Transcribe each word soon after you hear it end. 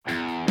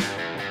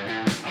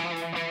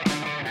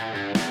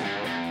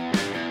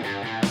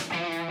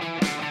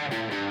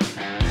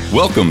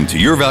Welcome to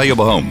Your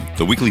Valuable Home,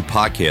 the weekly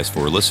podcast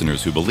for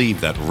listeners who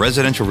believe that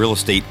residential real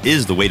estate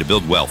is the way to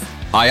build wealth.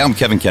 Hi, I'm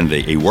Kevin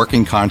Kennedy, a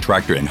working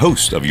contractor and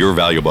host of Your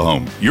Valuable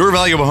Home. Your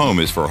Valuable Home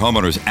is for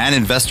homeowners and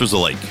investors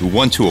alike who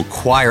want to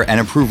acquire and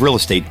improve real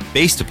estate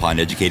based upon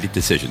educated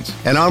decisions.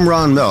 And I'm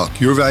Ron Melk,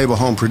 Your Valuable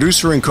Home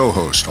producer and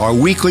co-host. Our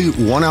weekly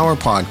one-hour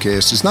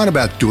podcast is not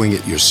about doing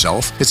it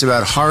yourself. It's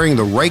about hiring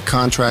the right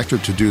contractor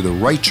to do the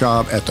right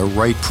job at the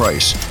right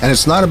price. And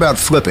it's not about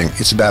flipping.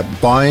 It's about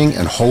buying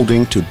and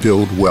holding to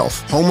build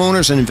wealth.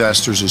 Homeowners and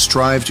investors who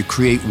strive to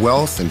create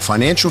wealth and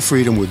financial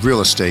freedom with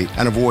real estate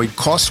and avoid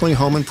costly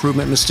home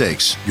improvement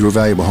mistakes. Your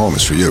Valuable Home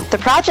is for you. The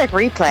Project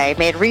Replay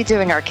made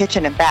redoing our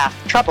kitchen and bath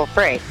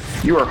trouble-free.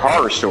 Your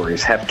horror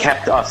stories have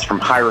kept us from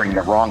hiring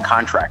the wrong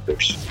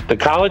contractors. The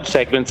college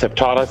segments have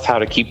taught us how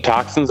to keep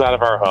toxins out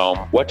of our home,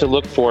 what to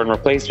look for in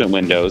replacement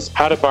windows,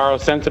 how to borrow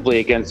sensibly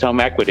against home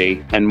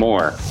equity, and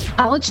more.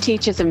 College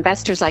teaches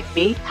investors like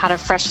me how to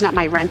freshen up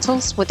my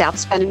rentals without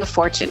spending a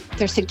fortune.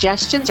 Their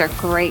suggestions are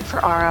great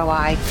for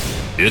ROI.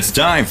 It's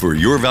time for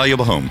Your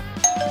Valuable Home.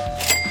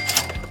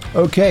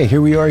 Okay,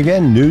 here we are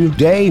again. New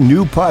day,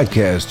 new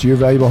podcast, Your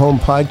Valuable Home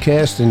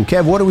podcast. And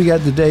Kev, what do we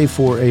got today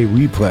for a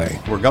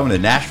replay? We're going to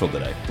Nashville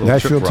today.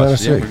 Nashville,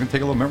 Tennessee. Yeah, we're going to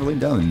take a little memory lane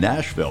down in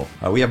Nashville.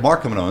 We have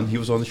Mark coming on. He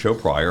was on the show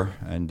prior.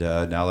 And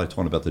now that I told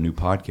him about the new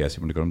podcast,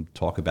 we're going to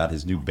talk about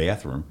his new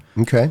bathroom.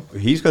 Okay.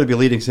 He's going to be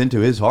leading us into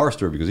his horror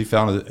story because he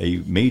found a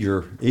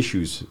major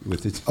issues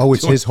with it. Oh,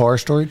 it's his horror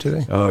story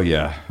today? Oh,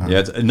 yeah. Yeah,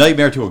 it's a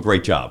nightmare to a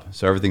great job.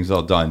 So everything's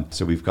all done.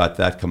 So we've got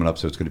that coming up.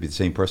 So it's going to be the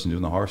same person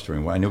doing the horror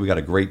story. I know we got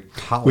a great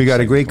college. We got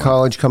a great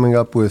college coming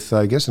up with,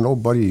 I guess, an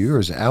old buddy of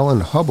yours, Alan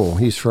Hubbell.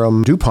 He's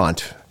from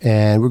DuPont.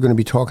 And we're going to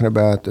be talking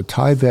about the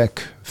Tyvek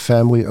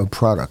family of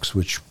products,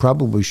 which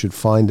probably should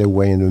find their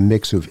way in a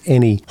mix of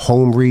any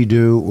home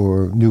redo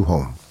or new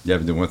home. Yeah,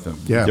 I've been doing with them.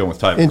 Yeah, dealing with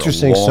Tyvek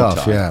interesting for a long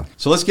stuff. time. Yeah.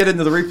 So let's get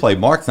into the replay.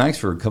 Mark, thanks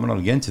for coming on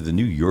again to the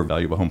new Your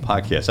Valuable Home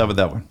podcast. How about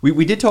that one?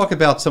 We did talk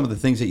about some of the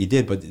things that you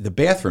did, but the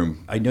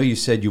bathroom, I know you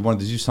said you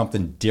wanted to do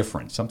something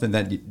different, something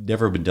that you'd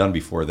never been done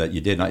before that you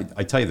did. And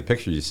I tell you, the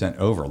pictures you sent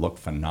over look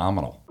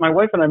phenomenal. My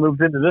wife and I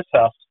moved into this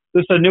house.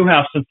 This is a new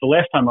house since the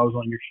last time I was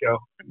on your show.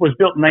 It was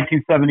built in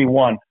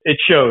 1971. It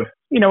showed.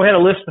 We had a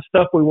list of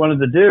stuff we wanted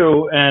to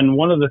do, and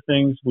one of the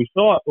things we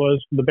thought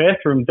was the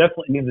bathroom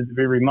definitely needed to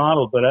be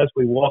remodeled, but as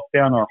we walked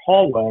down our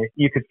hallway,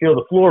 you could feel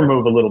the floor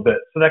move a little bit.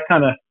 So that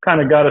kind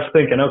of got us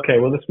thinking, okay,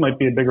 well, this might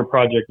be a bigger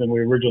project than we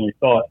originally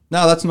thought.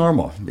 No, that's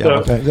normal.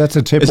 Yeah. So, that's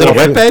a tip. Is it a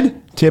wet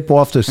bed? Tip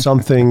off to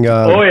something,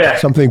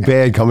 something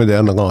bad coming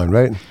down the line,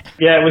 right?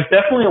 Yeah, it was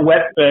definitely a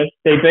wet bed.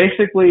 They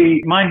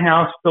basically, my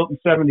house built in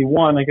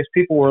 71, I guess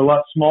people were a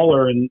lot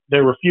smaller and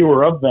there were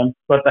fewer of them,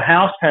 but the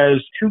house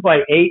has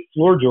 2x8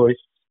 floor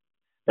joists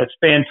that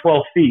span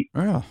 12 feet.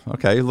 Oh,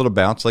 okay. A little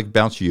bounce, like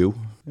Bounce U.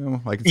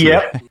 I can see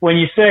yep. that. When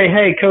you say,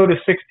 hey, code is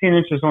 16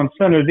 inches on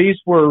center,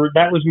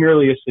 that was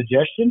merely a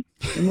suggestion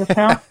in this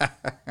house.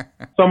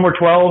 Some were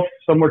 12,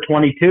 some were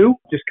 22.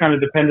 Just kind of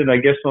depended, I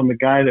guess, on the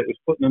guy that was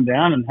putting them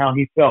down and how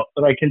he felt.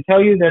 But I can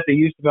tell you that they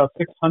used about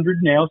 600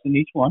 nails in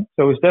each one.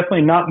 So it was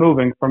definitely not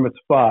moving from its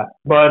spot.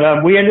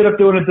 But we ended up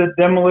doing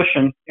a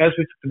demolition. As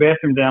we took the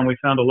bathroom down, we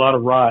found a lot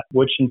of rot,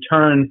 which in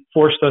turn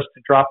forced us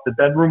to drop the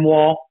bedroom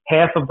wall.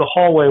 Half of the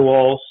hallway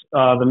walls,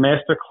 the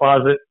master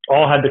closet,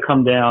 all had to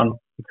come down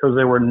because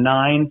there were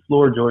 9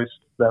 floor joists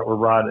that were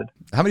rotted.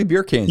 How many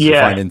beer cans did you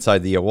find inside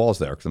the walls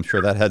there? Because I'm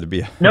sure that had to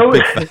be a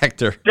big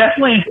factor.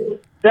 Definitely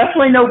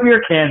no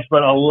beer cans,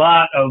 but a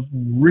lot of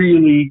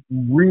really,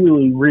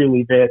 really,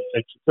 really bad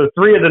fixes. So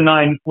 3 of the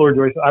 9 floor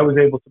joists I was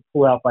able to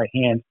pull out by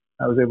hand.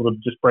 I was able to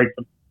just break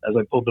them as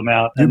I pulled them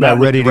out. You're about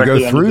ready to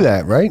go through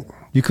that, right?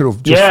 You could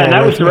have just and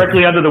that was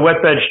directly under the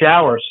wet bed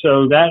shower.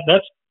 So that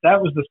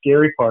was the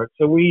scary part.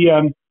 So we,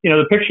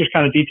 the pictures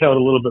kind of detailed a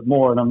little bit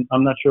more, and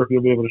I'm not sure if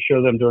you'll be able to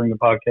show them during the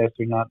podcast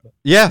or not.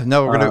 Yeah,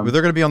 no,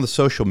 they're gonna be on the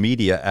social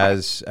media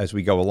as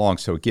we go along,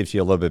 so it gives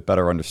you a little bit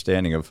better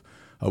understanding of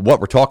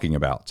what we're talking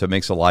about. So it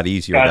makes it a lot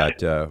easier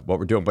that what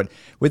we're doing. But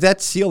with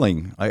that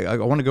ceiling, I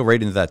want to go right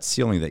into that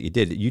ceiling that you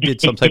did. You did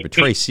some type of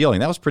tray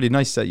ceiling. That was pretty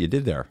nice that you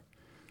did there.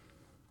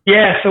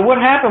 Yeah, so what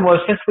happened was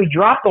since we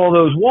dropped all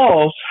those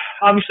walls,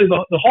 obviously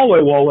the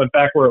hallway wall went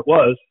back where it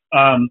was.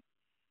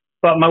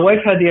 But my wife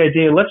had the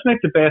idea, let's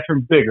make the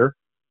bathroom bigger,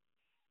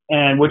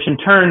 and which in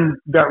turn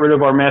got rid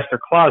of our master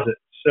closet.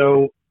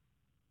 So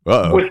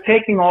with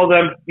taking all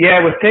them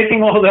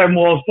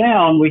walls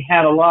down, we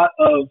had a lot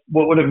of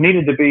what would have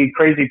needed to be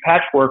crazy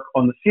patchwork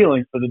on the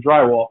ceiling for the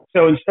drywall.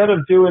 So instead of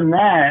doing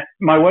that,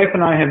 my wife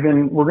and I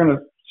we're going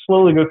to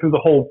slowly go through the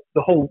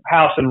whole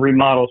house and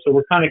remodel. So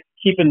we're kind of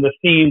keeping the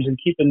themes and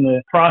keeping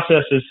the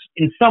processes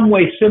in some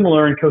way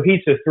similar and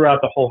cohesive throughout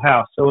the whole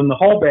house. So in the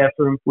hall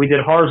bathroom, we did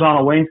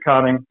horizontal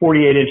wainscoting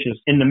 48 inches.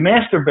 In the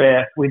master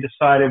bath, we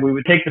decided we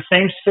would take the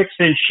same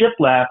 6-inch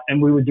shiplap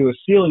and we would do a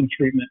ceiling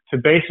treatment to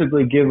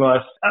basically give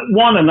us,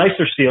 1, a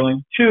nicer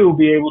ceiling, 2,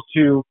 be able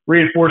to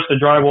reinforce the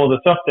drywall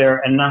that's up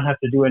there and not have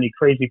to do any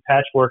crazy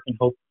patchwork and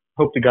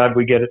hope to God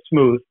we get it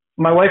smooth.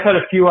 My wife had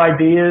a few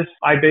ideas.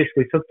 I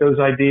basically took those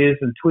ideas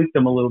and tweaked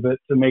them a little bit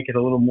to make it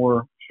a little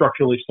more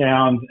structurally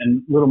sound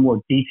and a little more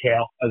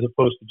detail as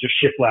opposed to just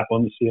shiplap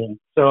on the ceiling.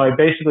 So I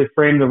basically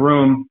framed the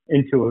room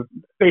into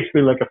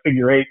basically like a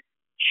figure 8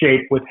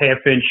 shape with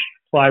 1/2-inch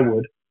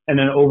plywood. And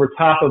then over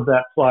top of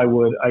that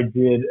plywood, I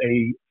did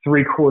a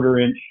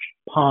 3/4-inch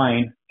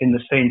pine in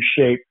the same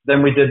shape.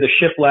 Then we did the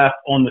shiplap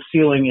on the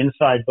ceiling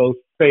inside both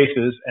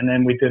spaces, and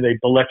then we did a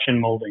belection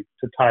molding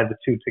to tie the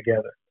two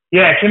together.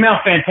 Yeah, it came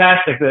out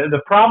fantastic.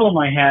 The problem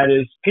I had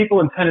is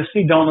people in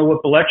Tennessee don't know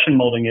what belection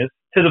molding is,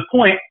 to the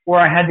point where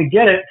I had to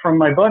get it from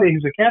my buddy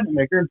who's a cabinet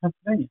maker in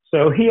Pennsylvania.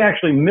 So he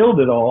actually milled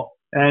it all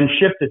and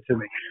shipped it to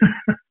me.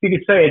 You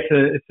could say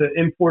it's an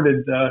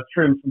imported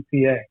trim from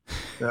PA.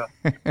 So.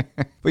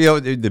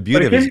 Well, the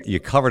beauty of it is you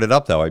covered it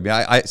up, though. I mean,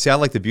 I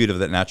like the beauty of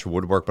that natural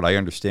woodwork, but I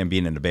understand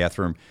being in the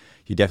bathroom,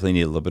 you definitely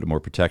need a little bit more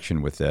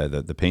protection with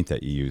the paint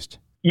that you used.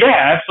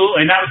 Yeah,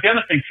 absolutely. And that was the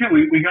other thing,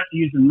 too. We got to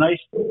use a nice,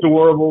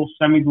 durable,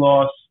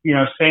 semi-gloss,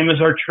 same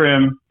as our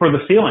trim for the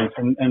ceilings.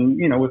 And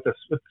with the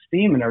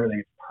steam and everything,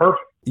 it's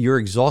perfect. Your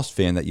exhaust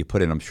fan that you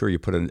put in, I'm sure you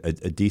put in a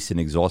decent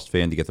exhaust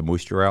fan to get the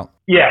moisture out?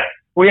 Yeah.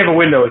 We have a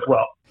window as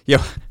well.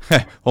 Yeah.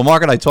 Well,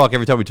 Mark and I talk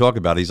every time we talk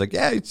about it. He's like,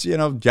 yeah, it's,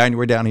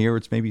 January down here,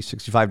 it's maybe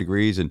 65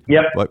 degrees. And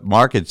what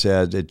Mark had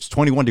said, it's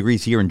 21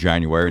 degrees here in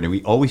January. And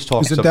we always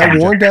talk. Is it that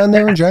warm down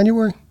there in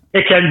January?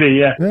 It can be,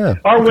 yeah.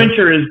 Our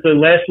winter is the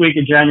last week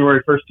of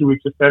January, first 2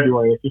 weeks of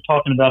February. If you're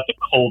talking about the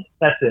cold,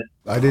 that's it.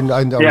 I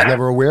was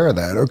never aware of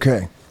that.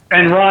 Okay.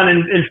 And Ron,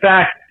 in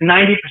fact,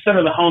 90%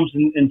 of the homes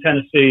in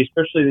Tennessee,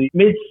 especially the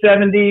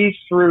mid-70s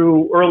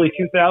through early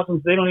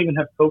 2000s, they don't even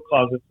have coat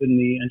closets in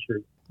the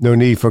entry. No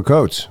need for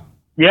coats.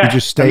 Yeah. You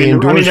just stay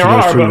indoors there for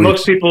those are, 2 but weeks.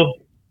 most people,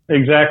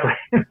 exactly.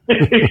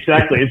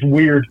 Exactly. It's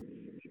weird.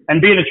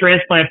 And being a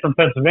transplant from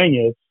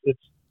Pennsylvania, it's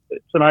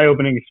an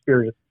eye-opening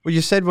experience. Well,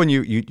 you said when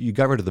you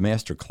got rid of the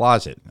master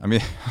closet. I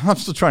mean, I'm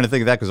still trying to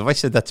think of that, because if I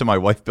said that to my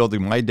wife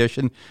building my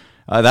addition,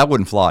 that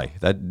wouldn't fly.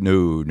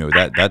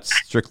 That's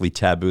strictly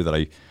taboo.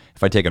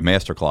 If I take a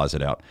master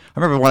closet out. I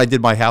remember when I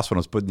did my house, when I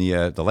was putting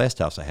the last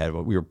house I had,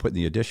 we were putting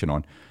the addition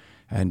on,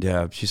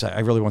 and she's like, I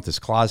really want this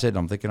closet. And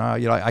I'm thinking,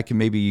 I can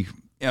maybe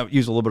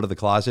use a little bit of the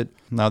closet.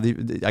 No,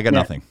 I got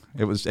nothing.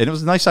 It was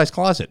a nice sized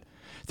closet.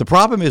 The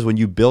problem is when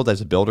you build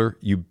as a builder,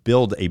 you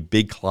build a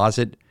big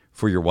closet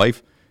for your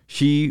wife.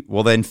 She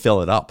will then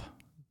fill it up.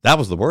 That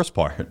was the worst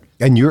part.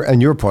 And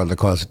you're part of the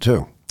closet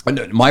too.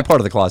 My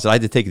part of the closet, I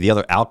had to take the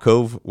other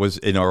alcove was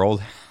in our old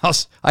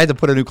house. I had to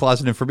put a new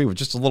closet in for me with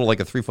just a little, like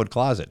a 3-foot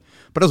closet.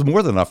 But it was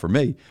more than enough for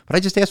me. But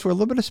I just asked for a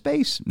little bit of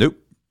space. Nope.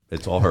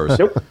 It's all hers.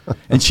 Nope.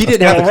 And she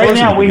didn't have the clothes. Right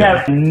now we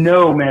have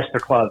no master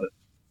closet.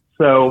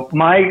 So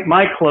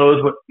my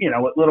clothes,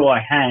 what little I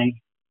hang,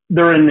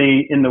 they're in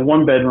the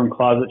 1-bedroom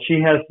closet.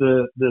 She has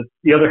the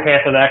other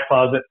half of that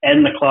closet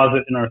and the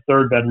closet in our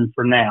 3rd bedroom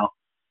for now.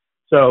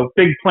 So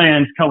big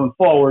plans coming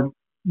forward.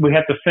 We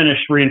have to finish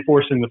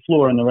reinforcing the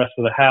floor in the rest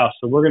of the house.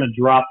 So we're going to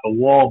drop the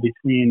wall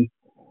between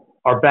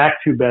our back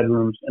 2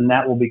 bedrooms, and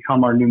that will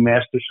become our new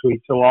master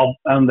suite. So I'll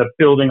end up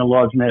building a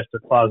large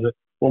master closet.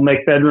 We'll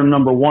make bedroom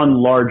number 1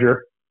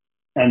 larger,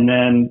 and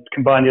then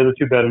combine the other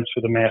 2 bedrooms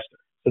for the master.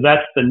 So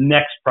that's the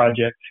next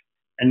project.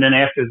 And then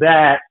after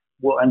that,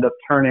 we'll end up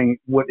turning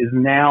what is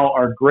now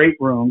our great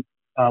room,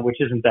 which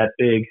isn't that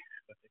big,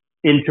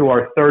 into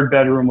our 3rd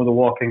bedroom with a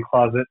walk-in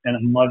closet and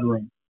a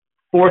mudroom.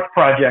 4th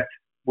project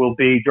will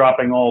be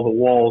dropping all the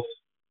walls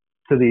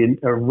to the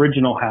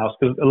original house.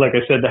 Because, like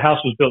I said, the house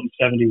was built in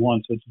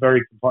 71, so it's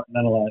very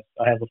compartmentalized.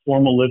 I have a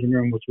formal living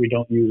room, which we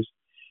don't use.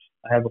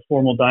 I have a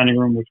formal dining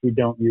room, which we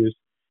don't use.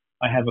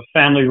 I have a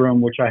family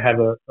room, which I have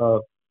a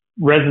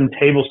resin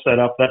table set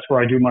up. That's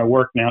where I do my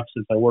work now,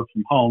 since I work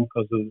from home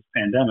because of this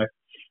pandemic.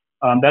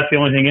 That's the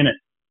only thing in it.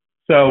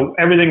 So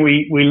everything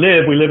we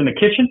live in the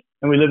kitchen,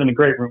 and we live in the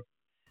great room.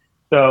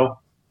 So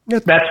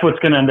that's what's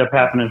going to end up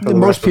happening for the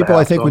most rest of the people,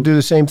 house. I think, would do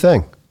the same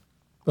thing.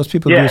 Most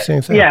people do the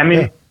same thing. Yeah, I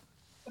mean,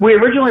 we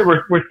originally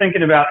were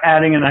thinking about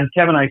adding, and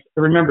Kevin, I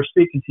remember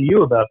speaking to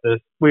you about this.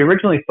 We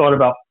originally thought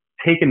about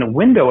taking the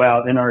window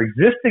out in our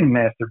existing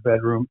master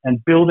bedroom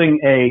and building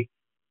a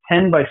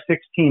 10 by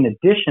 16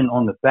 addition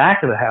on the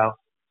back of the house.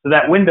 So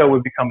that window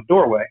would become a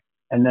doorway,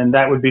 and then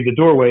that would be the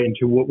doorway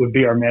into what would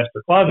be our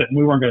master closet, and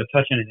we weren't going to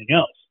touch anything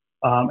else.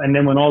 And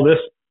then when all this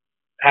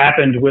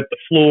happened with the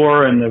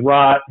floor and the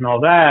rot and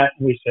all that,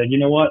 we said, you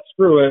know what,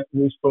 screw it.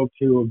 We spoke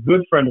to a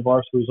good friend of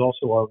ours who's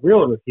also our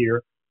realtor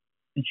here,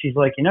 and she's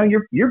like,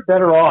 you're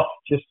better off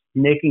just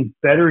making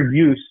better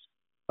use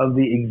of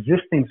the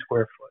existing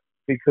square foot,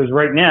 because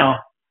right now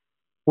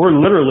we're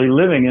literally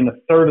living in a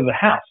 1/3 of the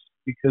house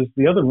because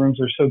the other rooms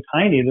are so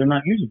tiny they're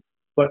not usable.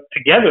 But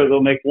together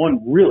they'll make one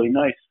really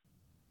nice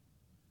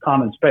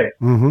common space.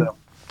 Mm-hmm. So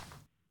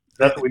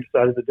that's what we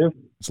decided to do.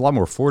 It's a lot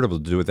more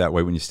affordable to do it that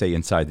way when you stay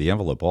inside the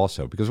envelope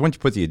also, because once you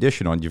put the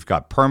addition on, you've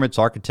got permits,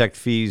 architect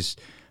fees,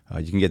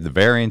 you can get the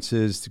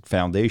variances, the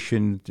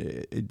foundation.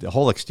 The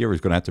whole exterior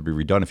is going to have to be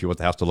redone if you want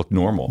the house to look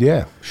normal.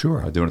 Yeah,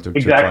 sure. Doing it to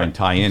try and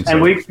tie in.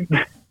 And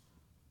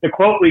the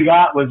quote we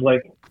got was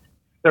like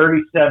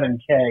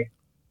 $37K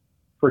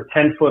for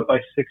 10 foot by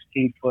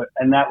 16 foot,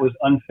 and that was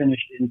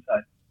unfinished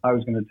inside. I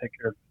was going to take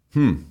care of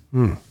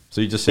it.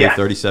 So you just saved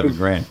 37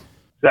 grand.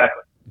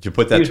 Exactly. Did you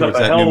put that towards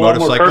that new More curse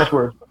motorcycle?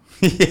 words.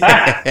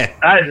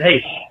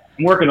 Hey,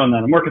 I'm working on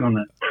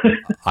that.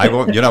 I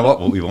won't. You know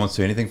what? We won't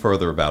say anything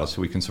further about it,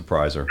 so we can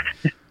surprise her.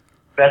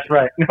 That's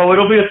right. No,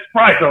 it'll be a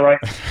surprise, all right.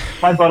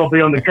 My butt will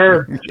be on the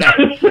curb.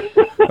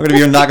 I'm going to be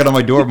here knocking on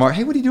my door, Mark.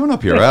 Hey, what are you doing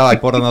up here? Well, I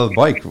bought another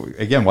bike.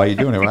 Again, why are you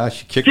doing it? Well,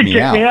 she kicked me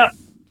out.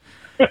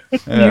 You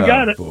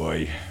got it.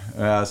 Boy.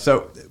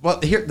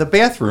 Here, the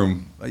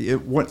bathroom,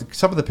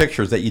 some of the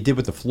pictures that you did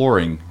with the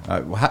flooring,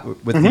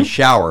 with the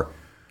shower,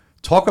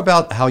 talk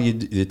about how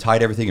you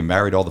tied everything and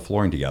married all the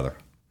flooring together.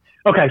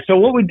 Okay, so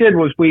what we did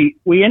was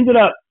we ended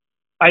up,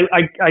 I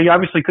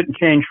obviously couldn't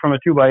change from a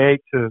 2x8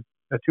 to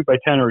a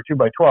 2x10 or a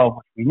 2x12,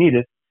 which we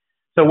needed.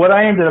 So what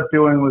I ended up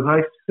doing was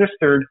I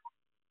sistered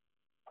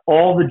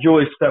all the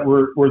joists that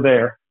were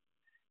there.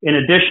 In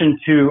addition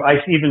to, I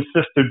even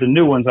sistered the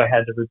new ones I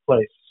had to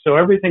replace. So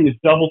everything is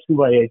double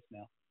 2x8s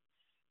now.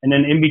 And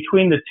then in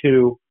between the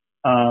two,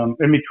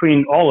 in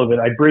between all of it,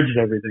 I bridged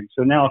everything.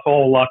 So now it's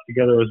all locked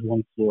together as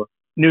one floor.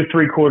 New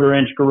 3/4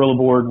 inch Gorilla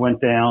board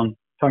went down,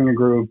 tongue and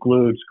groove,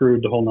 glued,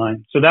 screwed, the whole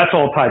nine. So that's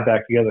all tied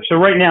back together. So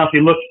right now, if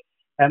you look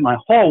at my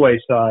hallway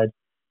side,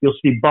 you'll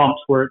see bumps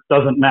where it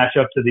doesn't match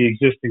up to the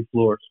existing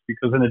floors,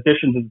 because in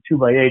addition to the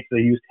 2x8s, they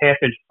used 1/2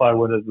 inch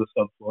plywood as the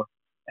subfloor.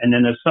 And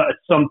then at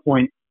some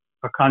point,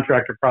 a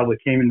contractor probably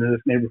came into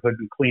this neighborhood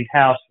and cleaned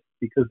house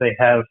because they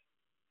have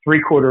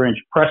 3/4 inch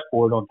press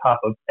board on top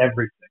of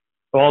everything.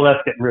 So all that's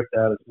getting ripped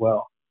out as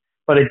well.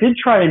 But I did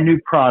try a new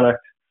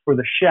product for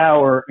the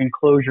shower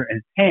enclosure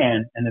and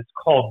pan, and it's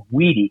called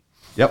Weedy.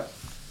 Yep.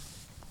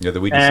 Yeah,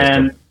 the Weedy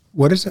system.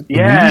 What is it? The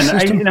Yeah, Weedy system?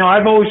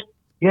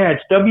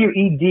 It's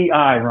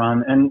WEDI,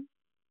 Ron. And,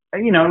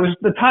 it was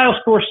the tile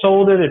store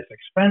sold it. It's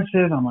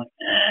expensive. I'm like,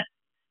 eh.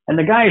 And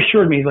the guy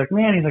assured me, he's like,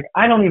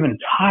 I don't even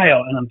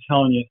tile. And I'm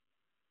telling you,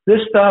 this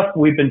stuff,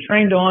 we've been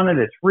trained on it.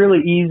 It's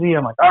really easy.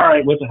 I'm like, all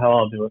right, what the hell,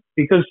 I'll do it.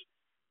 Because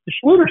the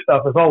Schluter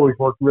stuff has always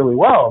worked really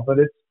well, but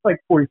it's like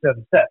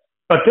 47 steps.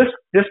 But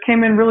this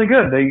came in really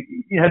good.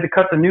 You had to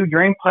cut the new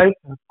drain pipe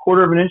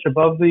 1/4 inch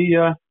above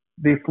the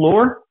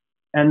floor,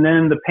 and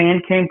then the pan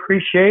came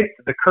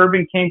pre-shaped. The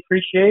curbing came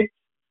pre-shaped.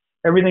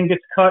 Everything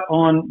gets cut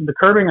on the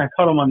curbing. I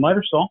cut on my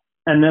miter saw,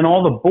 and then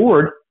all the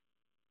board.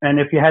 And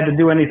if you had to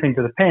do anything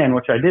to the pan,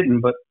 which I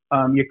didn't, but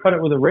you cut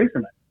it with a razor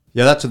knife.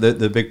 Yeah, that's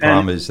the big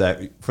problem is that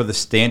for the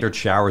standard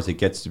showers, it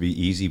gets to be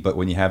easy. But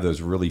when you have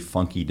those really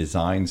funky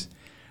designs,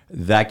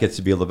 that gets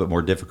to be a little bit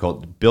more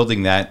difficult.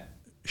 Building that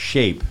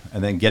shape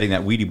and then getting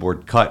that Weedy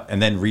board cut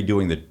and then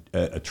redoing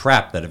a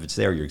trap that if it's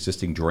there, your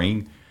existing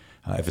drain,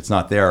 if it's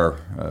not there,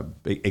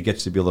 it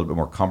gets to be a little bit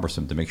more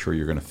cumbersome to make sure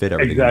you're going to fit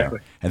everything Exactly.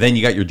 there. And then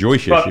you got your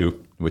joist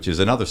issue, which is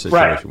another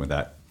situation with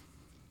that.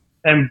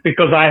 And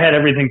because I had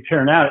everything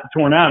torn out,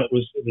 it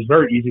was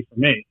very easy for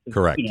me.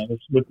 Correct.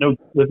 With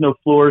no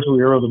floors,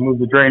 we were able to move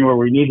the drain where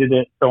we needed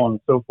it, so on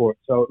and so forth.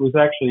 So it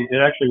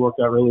actually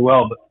worked out really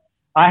well. But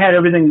I had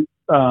everything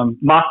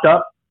mocked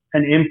up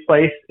and in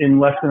place in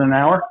less than an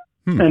hour.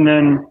 And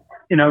then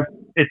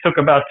it took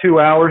about 2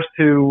 hours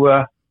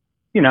to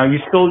you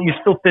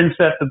still thin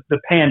set the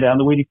pan down,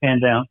 the Weedy pan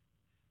down,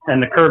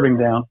 and the curbing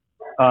down,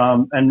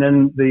 and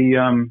then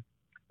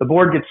the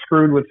board gets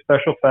screwed with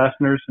special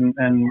fasteners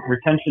and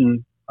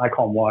retention, I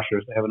call them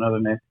washers, they have another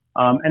name.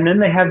 And then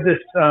they have this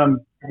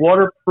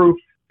waterproof,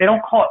 they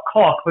don't call it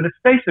caulk, but it's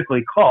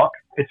basically caulk.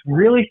 It's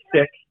really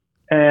thick,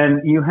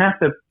 and you have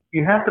to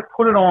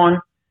put it on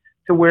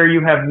to where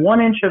you have 1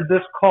 inch of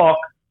this caulk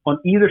on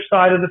either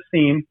side of the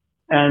seam,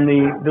 and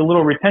the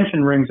little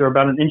retention rings are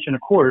about 1 1/4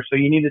 inches, so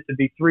you need it to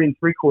be 3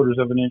 3/4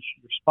 of an inch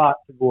spot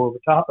to go over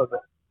top of it.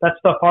 That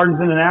stuff hardens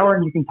in an hour,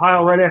 and you can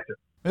tile right after.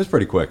 It was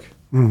pretty quick.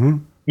 Mm-hmm.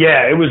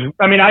 Yeah, it was.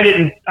 I mean,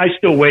 I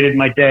still waited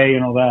my day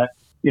and all that,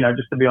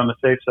 just to be on the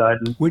safe side.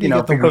 And, Where do you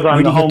get the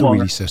homeowner.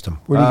 Weedy system?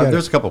 Where do you get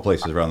there's a couple of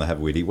places around that have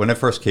Weedy. When it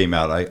first came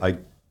out, I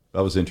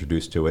was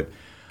introduced to it.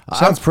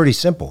 Sounds pretty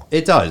simple.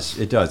 It does.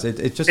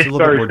 It's just a little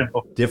bit more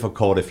simple.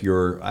 Difficult if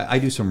you're. I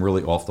do some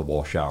really off the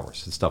wall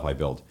showers, the stuff I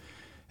build,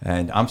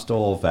 and I'm still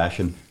old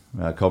fashioned.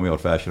 Call me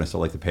old fashioned. I still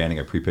like the panning.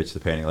 I pre-pitch the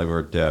panning. Like we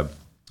were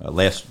at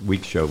last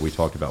week's show we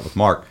talked about with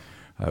Mark.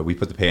 We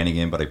put the panning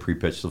in, but I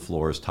pre-pitch the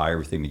floors, tie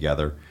everything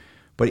together.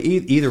 But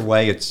either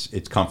way,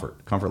 it's comfort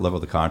level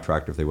of the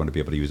contractor if they want to be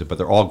able to use it. But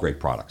they're all great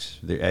products.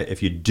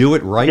 If you do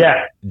it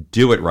right,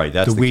 do it right.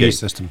 That's the Weedy key.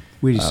 system.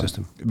 Weedy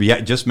system. Yeah,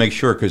 just make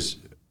sure because.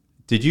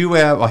 Did you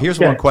have? Well, here's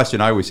one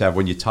question I always have: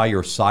 when you tie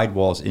your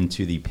sidewalls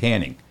into the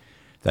panning,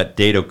 that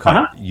dado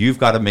cut, you've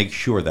got to make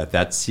sure that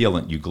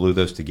sealant you glue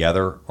those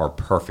together are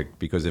perfect.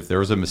 Because if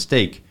there is a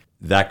mistake,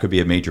 that could be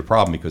a major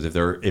problem. Because if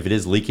it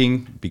is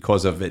leaking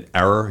because of an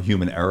error,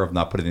 human error of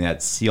not putting that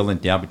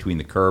sealant down between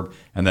the curb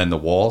and then the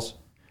walls,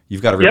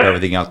 you've got to rip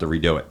everything out to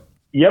redo it.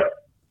 Yep.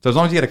 So as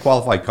long as you get a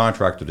qualified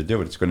contractor to do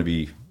it, it's going to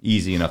be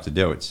easy enough to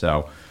do it.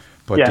 So,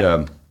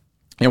 but.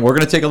 And we're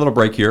going to take a little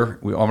break here.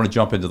 I'm going to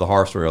jump into the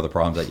horror story of the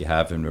problems that you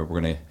have, and we're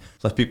going to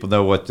let people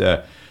know what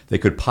they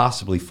could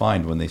possibly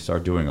find when they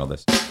start doing all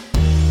this.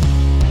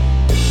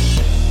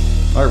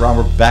 All right, Ron,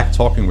 we're back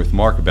talking with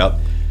Mark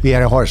about He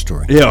had a horror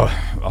story. Yeah,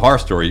 a horror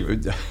story.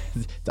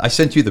 I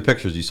sent you the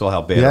pictures. You saw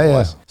how bad it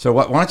was. So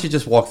why don't you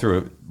just walk through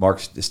it, Mark,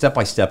 step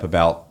by step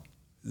about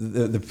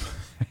the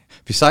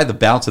beside the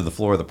bounce of the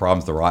floor, the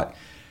problems, the rot,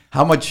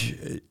 how much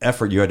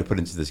effort you had to put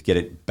into this, get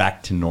it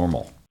back to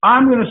normal?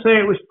 I'm going to say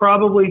it was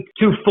probably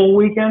 2 full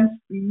weekends.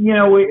 You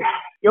know,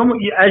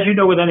 as you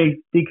know, with any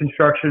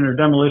deconstruction or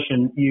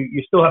demolition,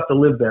 you still have to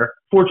live there.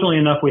 Fortunately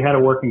enough, we had a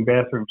working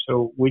bathroom,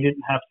 so we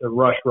didn't have to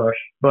rush.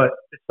 But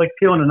it's like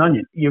peeling an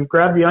onion. You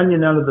grab the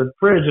onion out of the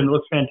fridge and it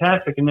looks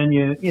fantastic, and then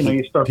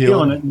you start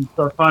peeling it and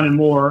start finding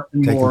more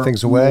and taking more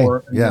things away.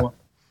 More.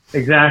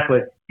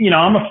 Exactly. You know,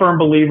 I'm a firm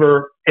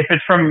believer. If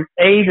it's from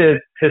A to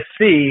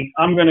C,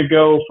 I'm going to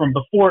go from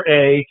before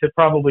A to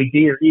probably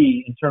D or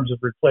E in terms of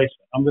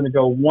replacement. I'm going to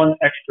go one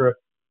extra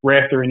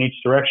rafter in each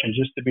direction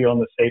just to be on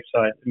the safe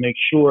side to make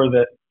sure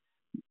that,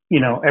 you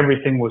know,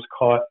 everything was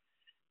caught.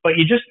 But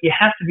you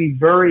have to be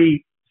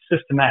very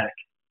systematic.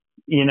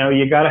 You know,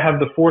 you got to have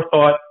the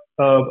forethought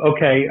of,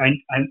 okay,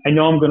 I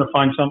know I'm going to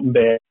find something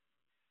bad.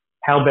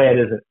 How bad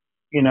is it?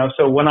 You know,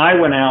 so when I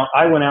went out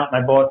and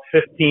I bought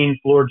 15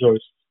 floor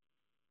joists.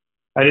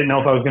 I didn't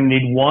know if I was going to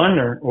need 1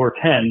 or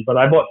 10, but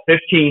I bought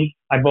 15.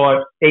 I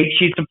bought 8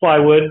 sheets of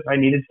plywood. I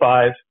needed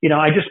 5. You know,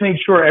 I just made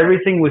sure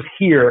everything was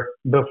here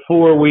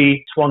before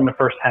we swung the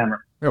first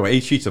hammer. Oh,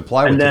 8 sheets of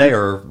plywood today,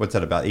 or what's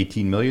that, about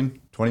 18 million,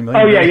 20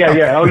 million? Oh,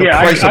 yeah. Oh, yeah.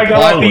 I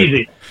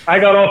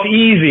got off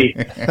easy.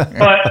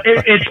 But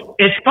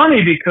it's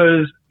funny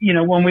because, you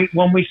know, when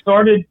we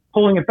started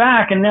pulling it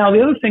back, and now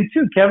the other thing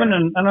too, Kevin,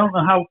 and I don't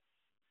know how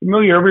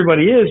familiar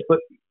everybody is, but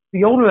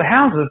the older the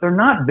houses, they're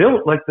not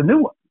built like the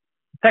new ones.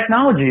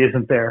 Technology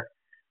isn't there.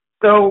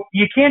 So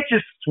you can't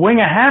just swing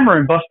a hammer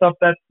and bust up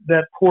that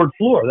poured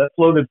floor, that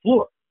floated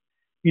floor.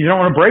 You don't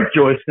want to break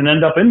joists and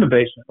end up in the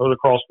basement or the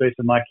crawl space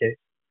in my case.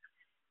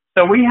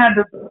 So we had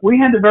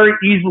to very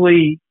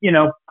easily, you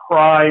know,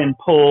 pry and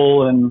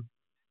pull and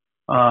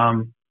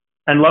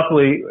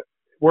luckily it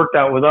worked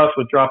out with us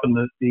with dropping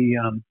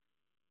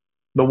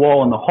the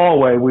wall in the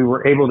hallway. We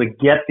were able to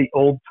get the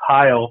old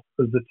tile,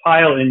 because the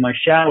tile in my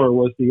shower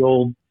was the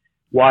old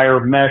wire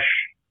mesh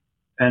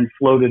and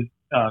floated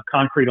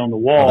concrete on the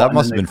wall. Well, that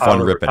must have been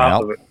fun ripping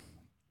out.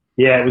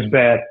 Yeah, it was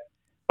bad.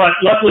 But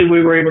luckily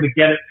we were able to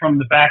get it from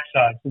the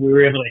backside. So we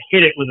were able to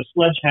hit it with a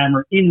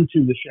sledgehammer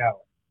into the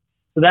shower.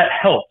 So that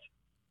helped.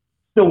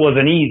 Still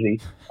wasn't easy.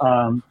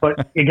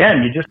 But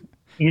again,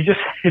 you just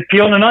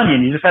peeling an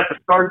onion. You just have to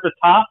start at the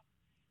top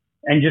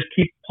and just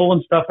keep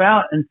pulling stuff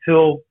out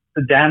until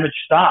the damage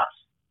stops.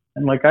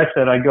 And like I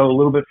said, I go a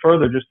little bit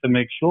further just to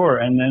make sure.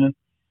 And then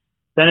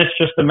it's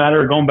just a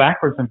matter of going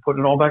backwards and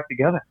putting it all back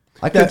together.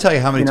 I couldn't tell you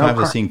how many times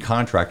I've seen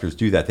contractors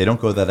do that. They don't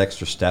go that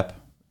extra step,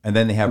 and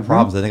then they have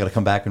problems, and they got to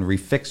come back and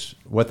refix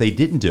what they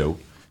didn't do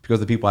because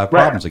the people have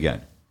problems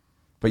again.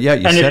 But yeah,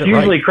 you said it right. And it's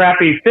usually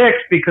crappy fix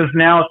because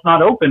now it's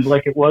not opened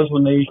like it was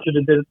when they should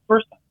have did it the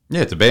first time.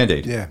 Yeah, it's a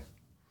Band-Aid. Yeah.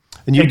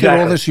 And you did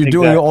all this, you're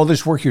doing all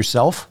this work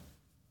yourself?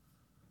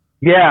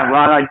 Yeah,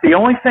 Ron. The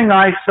only thing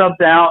I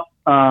subbed out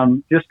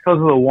just because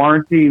of the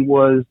warranty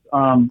was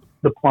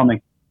the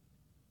plumbing.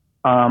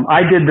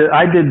 I did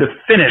the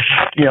finish.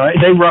 You know,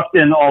 they roughed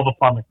in all the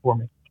plumbing for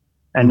me,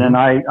 and then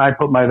I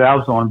put my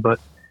valves on. But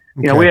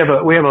you know, we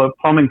have a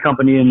plumbing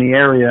company in the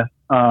area.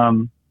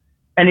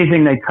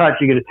 Anything they touch,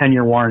 you get a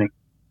 10-year warranty.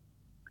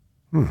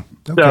 Okay,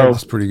 so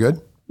that's pretty good.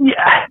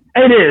 Yeah,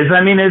 it is.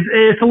 I mean,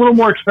 it's a little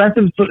more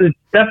expensive. So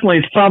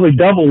it's probably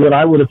double what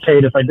I would have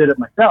paid if I did it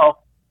myself.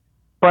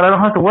 But I don't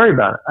have to worry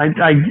about it.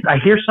 I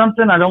hear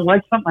something, I don't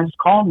like something, I just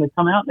call them. They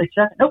come out, they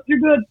check. Nope, you're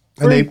good.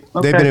 And they've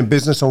been in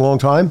business a long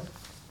time.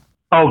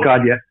 Oh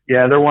God,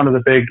 yeah. They're one of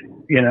the big,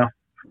 you know,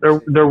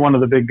 they're one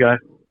of the big guys.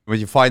 When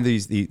you find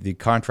the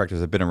contractors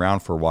have been around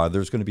for a while,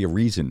 there's going to be a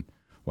reason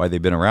why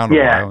they've been around a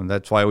while, and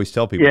that's why I always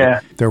tell people.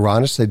 Yeah, they're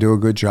honest. They do a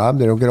good job.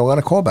 They don't get a lot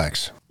of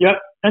callbacks. Yep,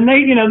 and they,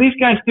 you know, these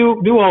guys do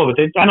all of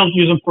it. I don't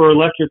use them for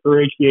electric or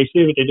HVAC,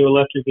 but they do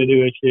electric, they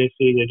do HVAC,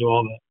 they do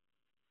all that.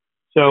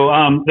 So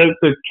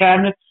the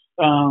cabinets,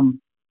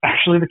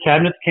 actually the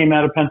cabinets came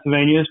out of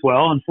Pennsylvania as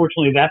well.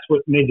 Unfortunately, that's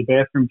what made the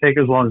bathroom take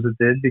as long as it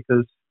did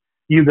because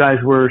you guys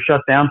were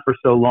shut down for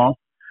so long.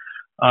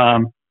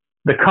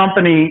 The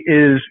company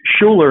is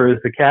Schuler, is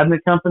the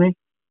cabinet company.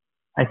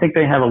 I think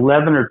they have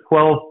 11 or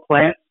 12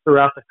 plants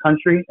throughout the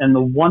country, and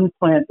the one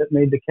plant that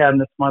made the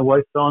cabinets my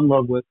wife fell in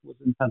love with was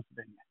in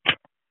Pennsylvania.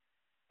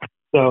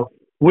 So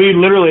we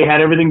literally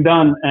had everything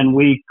done, and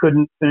we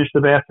couldn't finish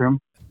the bathroom.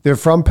 They're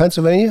from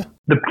Pennsylvania?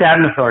 The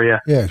cabinets are, yeah.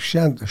 Yeah,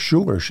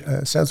 Schuler.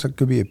 Sounds like it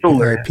could be a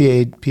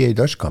PA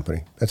Dutch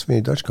company. That's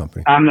a Dutch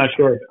company. I'm not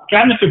sure.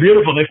 Cabinets are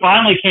beautiful. They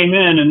finally came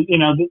in and, you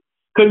know,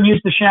 couldn't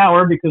use the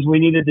shower because we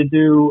needed to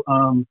do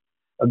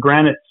a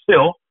granite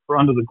sill for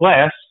under the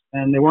glass,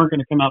 and they weren't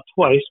going to come out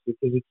twice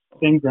because it's the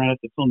same granite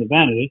that's on the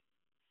vanity.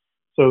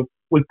 So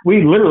we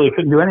literally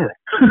couldn't do anything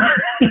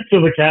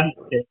until the cabinet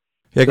came.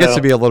 Yeah, it gets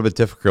to be a little bit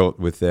difficult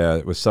with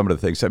some of the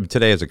things. I mean,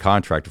 today, as a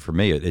contractor, for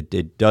me,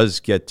 it does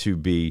get to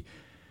be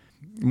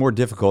more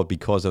difficult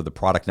because of the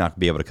product not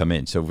be able to come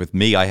in. So with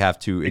me, I have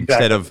to,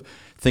 instead of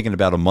thinking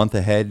about a month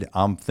ahead,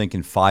 I'm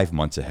thinking 5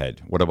 months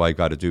ahead. What have I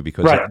got to do?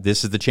 Because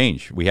this is the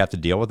change. We have to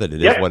deal with it.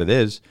 It is what it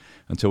is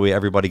until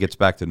everybody gets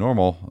back to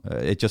normal.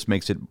 It just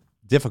makes it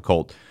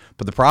difficult.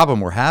 But the problem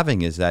we're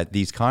having is that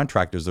these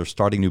contractors, they're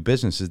starting new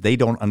businesses. They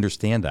don't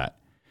understand that.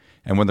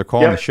 And when they're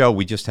calling the show,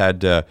 we just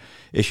had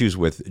issues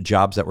with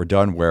jobs that were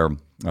done where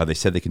they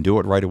said they can do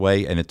it right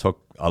away, and it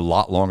took a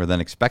lot longer than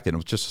expected. It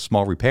was just a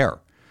small repair.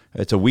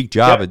 It's a weak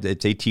job.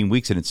 It's 18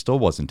 weeks, and it still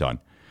wasn't done.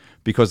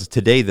 Because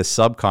today, the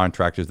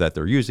subcontractors that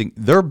they're using,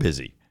 they're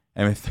busy.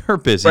 And if they're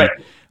busy,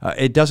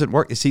 it doesn't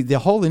work. You see, the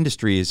whole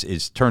industry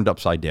is turned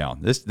upside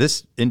down.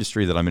 This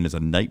industry that I'm in is a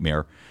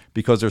nightmare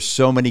because there's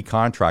so many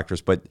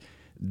contractors, but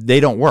they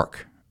don't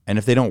work. And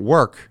if they don't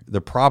work,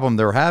 the problem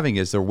they're having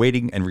is they're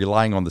waiting and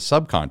relying on the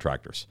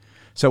subcontractors.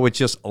 So it's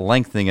just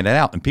lengthening it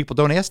out. And people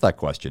don't ask that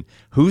question.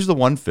 Who's the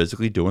one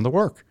physically doing the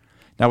work?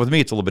 Now, with me,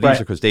 it's a little bit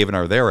easier because Dave and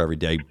I are there every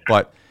day.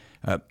 But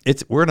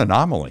we're an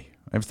anomaly.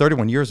 I have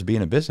 31 years of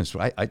being in business.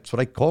 That's what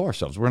I call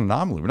ourselves. We're an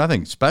anomaly. We're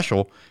nothing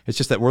special. It's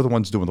just that we're the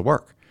ones doing the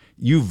work.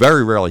 You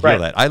very rarely hear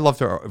that. I'd love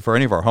for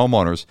any of our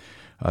homeowners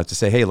to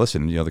say, hey,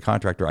 listen, the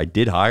contractor I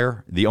did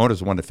hire, the owner's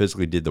the one that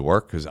physically did the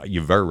work, because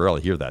you very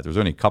rarely hear that. There's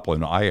only a couple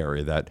in the eye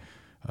area that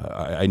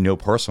I know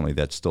personally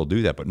that still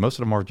do that, but most of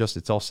them are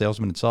it's all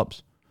salesmen and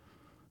subs.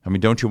 I mean,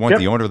 don't you want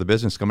the owner of the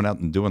business coming out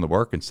and doing the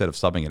work instead of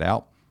subbing it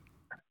out?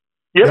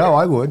 No,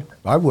 I would.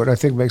 I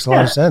think it makes a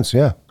lot of sense.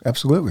 Yeah,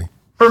 absolutely.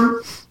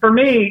 For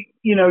me,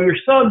 your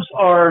subs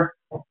are,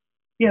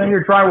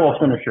 your drywall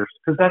finishers,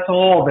 because that's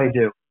all they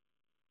do.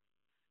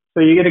 So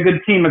you get a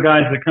good team of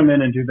guys that come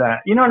in and do that.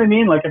 You know what I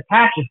mean? Like a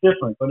patch is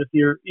different, but if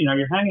you're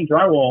hanging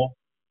drywall,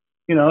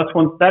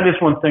 that is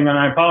one thing. And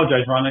I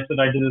apologize, Ron. I said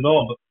I did it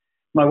all, but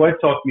my wife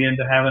talked me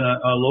into having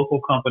a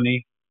local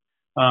company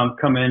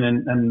come in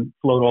and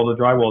float all the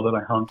drywall that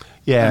I hung.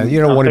 Yeah, and you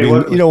don't want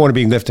to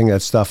be lifting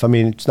that stuff. I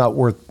mean, it's not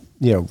worth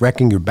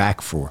wrecking your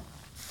back for.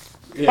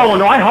 Yeah. Oh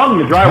no, I hung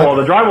the drywall.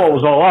 The drywall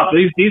was all up.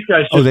 These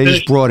guys.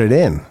 Just brought it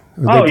in.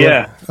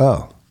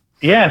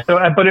 Yeah. So,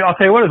 but I'll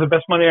tell you what, it was the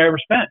best money I ever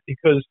spent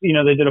because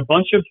they did a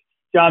bunch of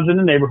jobs in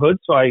the neighborhood.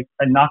 So I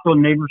knocked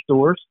on neighbors'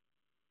 doors.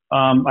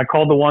 I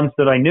called the ones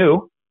that I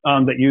knew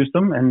that used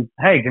them, and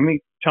hey,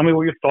 tell me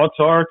what your thoughts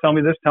are. Tell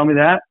me this, tell me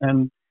that,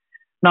 and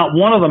not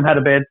one of them had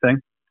a bad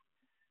thing.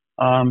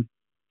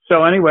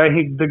 So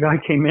anyway, the guy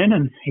came in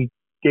and he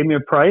gave me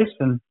a price,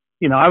 and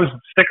I was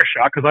sticker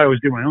shock because I always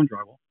do my own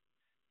drywall.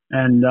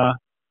 And,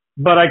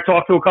 but I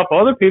talked to a couple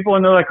other people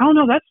and they're like, oh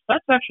no,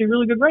 that's actually a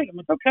really good rate. I'm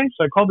like, okay.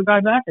 So I called the guy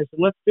back. I said,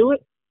 let's do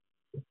it.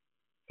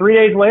 3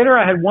 days later,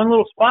 I had one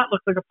little spot,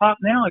 looked like a pop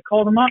nail. I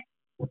called him up.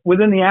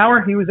 Within the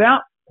hour, he was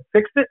out,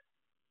 fixed it.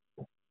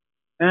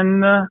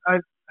 And,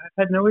 I've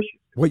had no issue.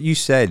 What you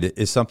said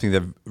is something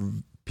that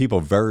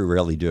people very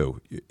rarely do.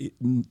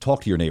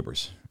 Talk to your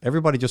neighbors.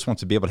 Everybody just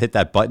wants to be able to hit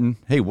that button.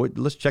 Hey,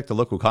 let's check the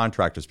local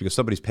contractors because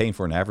somebody's paying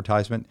for an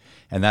advertisement,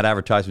 and that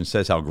advertisement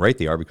says how great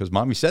they are because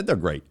mommy said they're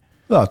great.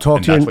 Well,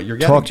 talk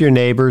to your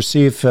neighbors.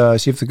 See if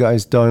the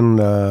guy's done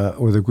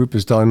or the group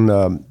has done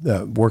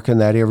work in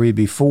that area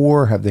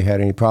before. Have they had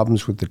any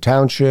problems with the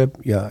township?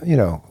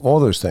 Yeah, all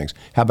those things.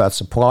 How about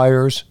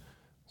suppliers?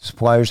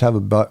 Suppliers have a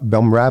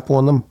bum wrap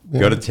on them.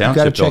 Go to township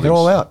buildings. Check it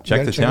all out.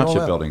 Check the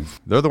township buildings.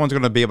 They're the ones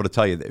going to be able to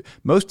tell you.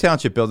 Most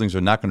township buildings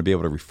are not going to be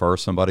able to refer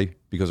somebody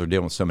because they're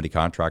dealing with so many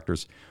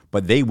contractors,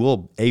 but they will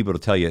be able to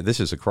tell you this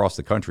is across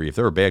the country. If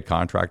they're a bad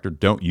contractor,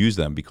 don't use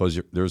them because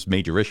there's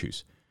major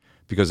issues.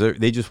 Because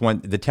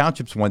the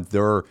townships want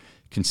their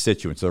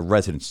constituents, their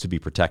residents to be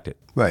protected.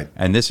 Right.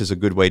 And this is a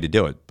good way to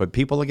do it. But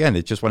people, again,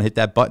 they just want to hit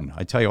that button.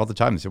 I tell you all the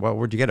time, they say, well,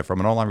 where'd you get it from?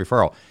 An online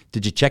referral.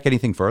 Did you check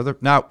anything further?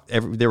 No,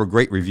 there were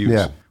great reviews.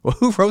 Yeah. Well,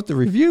 who wrote the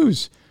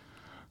reviews?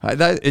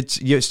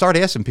 You start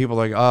asking people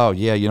like, oh,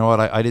 yeah, you know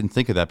what? I didn't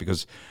think of that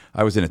because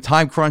I was in a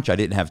time crunch. I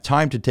didn't have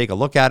time to take a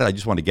look at it. I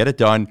just want to get it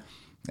done.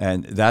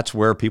 And that's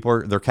where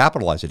people they're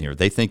capitalizing here.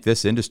 They think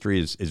this industry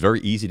is very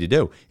easy to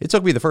do. It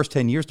took me the first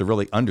 10 years to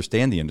really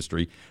understand the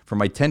industry. From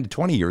my 10 to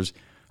 20 years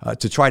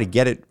to try to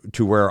get it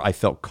to where I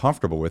felt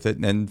comfortable with it.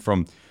 And then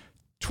from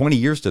 20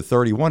 years to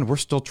 31, we're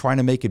still trying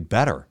to make it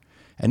better.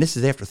 And this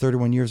is after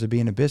 31 years of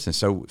being in business.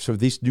 So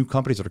these new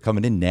companies that are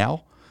coming in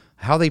now,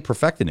 how are they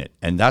perfecting it?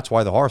 And that's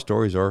why the horror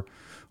stories are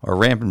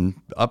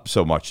ramping up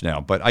so much now.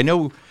 But I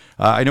know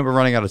we're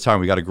running out of time.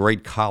 We got a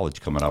great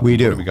college coming up. We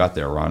do. What do we got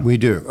there, Ron? We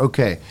do.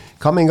 Okay.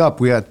 Coming up,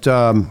 we got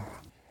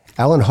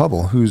Alan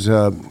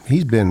Hubbell,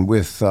 he's been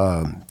with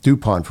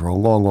DuPont for a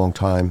long, long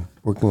time,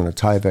 working on a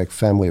Tyvek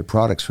family of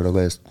products for the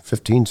last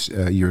 15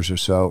 years or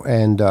so.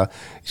 And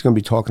he's going to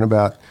be talking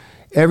about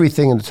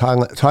everything in the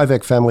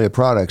Tyvek family of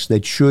products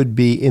that should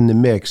be in the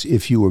mix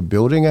if you were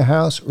building a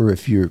house or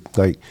if you're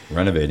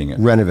renovating a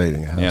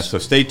house. Yeah, so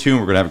stay tuned.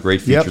 We're going to have a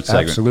great featured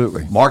segment.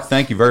 Absolutely. Mark,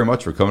 thank you very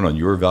much for coming on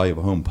Your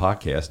Valuable Home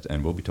podcast,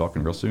 and we'll be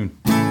talking real soon.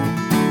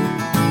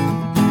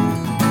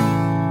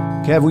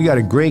 Kev, we got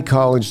a great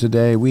college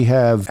today. We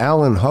have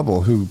Alan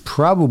Hubbell, who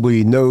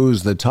probably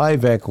knows the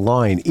Tyvek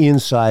line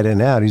inside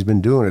and out. He's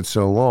been doing it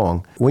so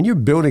long. When you're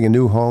building a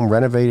new home,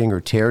 renovating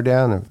or tear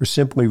down, or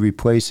simply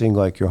replacing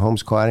like your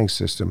home's cladding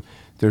system,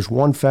 there's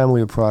one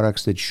family of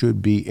products that should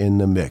be in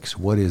the mix.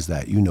 What is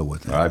that? You know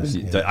what that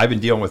is. I've been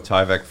dealing with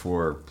Tyvek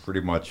for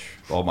pretty much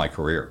all my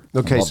career.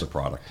 Okay, I love the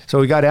product. So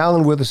we got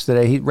Alan with us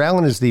today.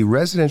 Alan is the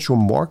residential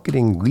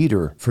marketing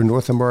leader for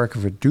North America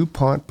for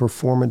DuPont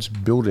Performance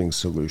Building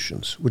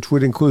Solutions, which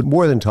would include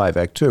more than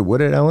Tyvek too.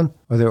 Would it, Alan?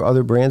 Are there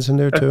other brands in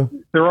there too?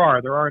 There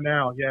are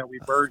now. Yeah, we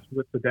merged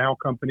with the Dow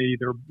company,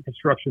 their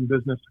construction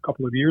business, a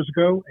couple of years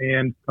ago,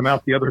 and come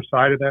out the other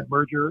side of that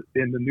merger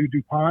in the new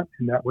DuPont,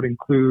 and that would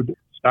include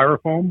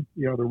styrofoam,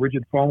 the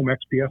rigid foam,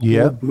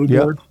 XPS, blue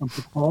board,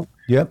 something called,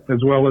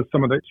 as well as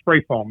some of the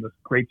spray foam, this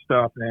great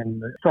stuff,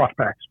 and the frost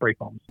pack spray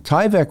foams.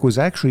 Tyvek was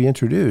actually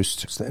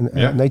introduced in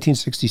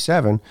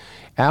 1967.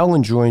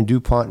 Alan joined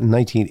DuPont in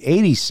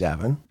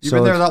 1987. You've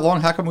been there that long?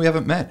 How come we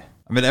haven't met?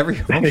 I'm at every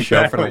home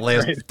show for the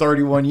last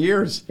 31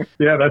 years.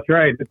 Yeah, that's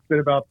right. It's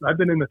been I've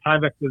been in the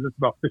Tyvek business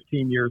about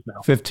 15 years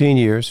now. 15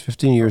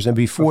 years. And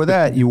before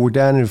that, you were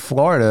down in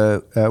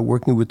Florida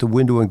working with the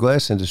window and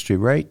glass industry,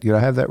 right? Did I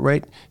have that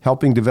right?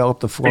 Helping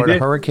develop the Florida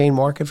hurricane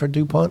market for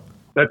DuPont?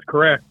 That's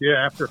correct.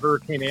 Yeah, after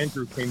Hurricane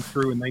Andrew came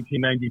through in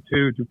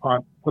 1992,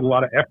 DuPont put a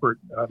lot of effort.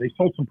 They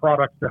sold some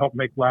products to help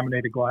make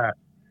laminated glass.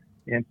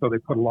 And so they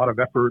put a lot of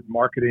effort,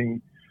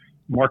 marketing,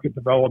 market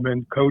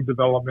development, code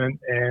development,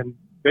 and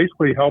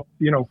basically helped,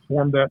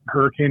 form that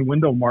hurricane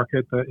window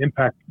market, the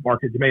impact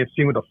market. You may have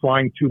seen with the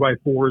flying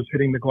 2x4s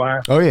hitting the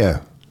glass. Oh, yeah.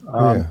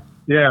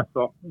 Yeah,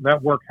 so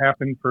that work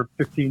happened for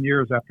 15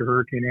 years after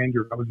Hurricane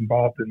Andrew. I was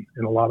involved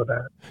in a lot of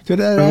that. Did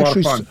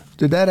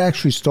that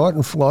actually start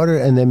in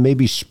Florida and then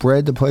maybe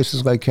spread to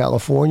places like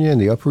California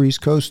and the Upper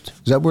East Coast?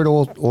 Is that where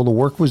all the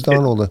work was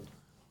done?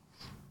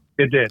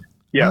 It did.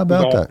 Yeah, how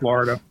about it was all that?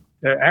 Florida.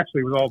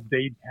 Actually, it was all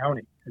Dade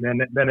County,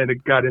 and then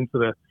it got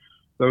into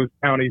those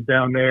counties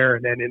down there,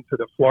 and then into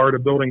the Florida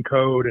Building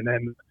Code, and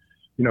then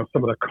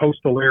some of the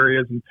coastal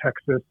areas in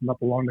Texas and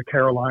up along the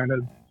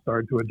Carolinas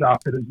started to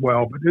adopt it as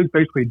well. But it was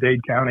basically Dade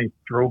County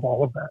drove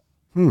all of that.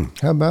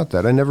 How about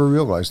that? I never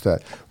realized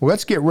that. Well,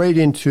 let's get right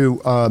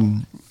into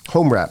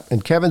home wrap,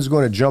 and Kevin's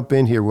going to jump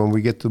in here when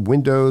we get the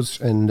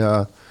windows and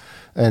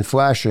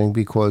flashing,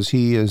 because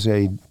he is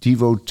a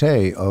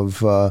devotee of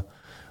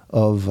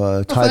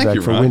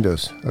Tyvek for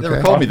windows. Okay? You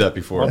never called me that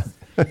before.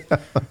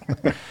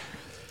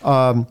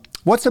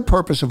 What's the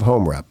purpose of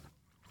home wrap,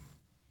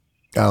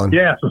 Alan?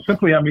 Yeah, so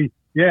simply,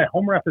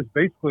 home wrap is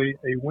basically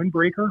a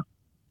windbreaker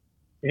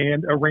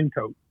and a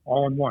raincoat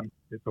all in one.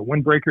 It's a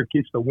windbreaker,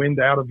 keeps the wind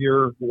out of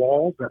your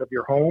walls, out of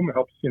your home. It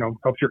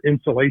helps your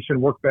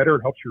insulation work better.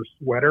 It helps your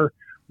sweater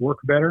work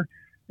better.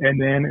 And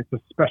then it's a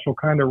special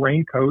kind of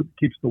raincoat,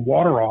 keeps the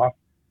water off,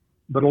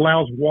 but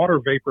allows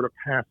water vapor to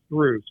pass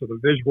through. So the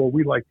visual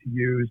we like to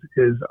use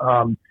is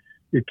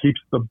it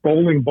keeps the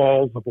bowling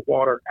balls of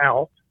water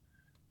out,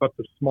 but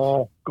the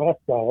small golf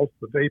balls,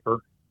 the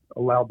vapor,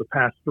 allowed to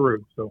pass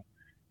through. So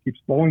keeps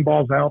bowling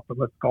balls out, but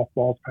lets golf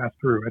balls pass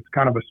through. It's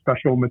kind of a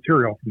special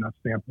material from that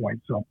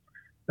standpoint. So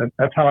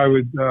that's how I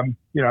would,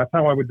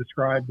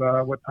 describe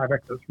what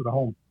Tyvek does for the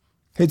home.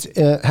 It's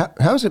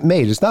how's it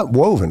made? It's not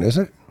woven, is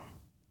it?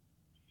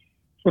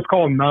 It's what's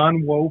called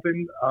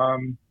non-woven.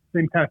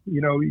 Same kind of,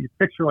 you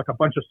picture like a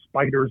bunch of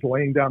spiders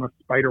laying down a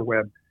spider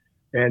web.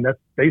 And that's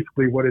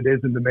basically what it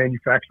is in the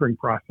manufacturing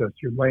process.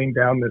 You're laying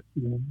down this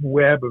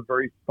web of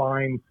very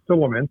fine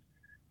filaments,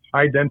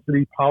 high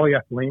density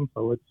polyethylene.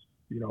 So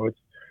it's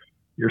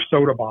your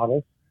soda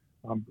bottles,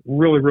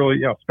 really,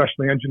 really,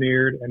 specially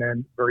engineered, and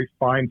then very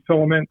fine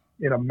filament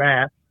in a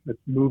mat that's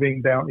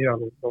moving down,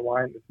 the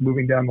line that's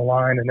moving down the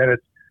line. And then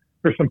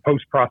there's some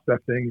post processing,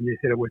 and you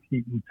hit it with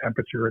heat and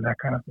temperature and that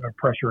kind of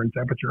pressure and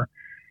temperature.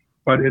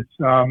 But it's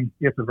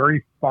a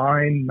very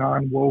fine,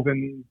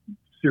 non-woven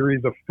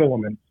series of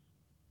filaments.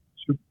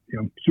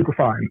 Super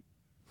fine.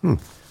 Well,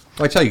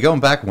 I tell you, going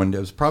back when it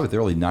was probably the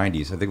early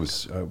 90s, I think it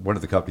was one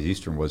of the companies,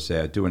 Eastern, was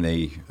doing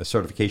a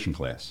certification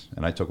class,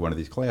 and I took one of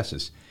these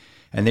classes.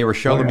 And they were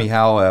showing me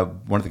how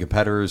one of the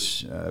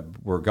competitors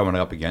were going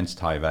up against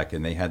Tyvek,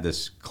 and they had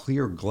this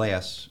clear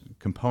glass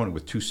component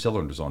with two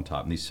cylinders on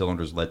top, and these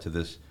cylinders led to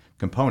this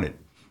component.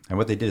 And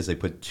what they did is they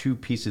put two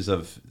pieces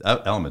of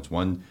elements,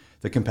 one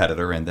the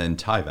competitor and then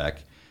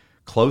Tyvek,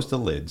 closed the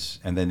lids,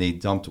 and then they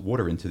dumped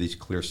water into these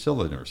clear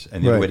cylinders.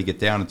 And the only way to get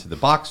down into the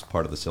box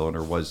part of the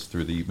cylinder was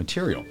through the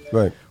material.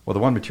 Right. Well,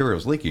 the one material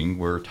was leaking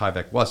where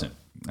Tyvek wasn't.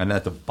 And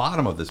at the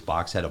bottom of this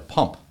box had a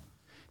pump.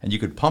 And you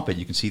could pump it.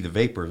 You can see the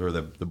vapors or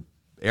the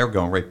air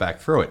going right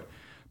back through it.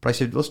 But I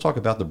said, let's talk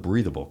about the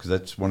breathable, because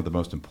that's one of the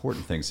most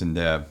important things. And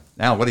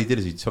Alan, what he did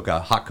is he took a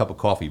hot cup of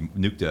coffee,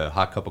 nuked a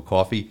hot cup of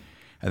coffee,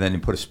 and then he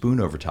put a spoon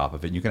over top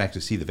of it. And you can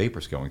actually see the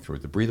vapors going through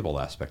it, the breathable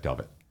aspect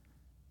of it.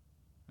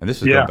 And this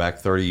is going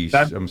back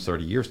almost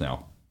 30 years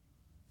now.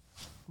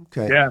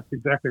 Okay. Yeah, that's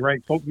exactly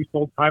right. We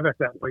sold Tyvek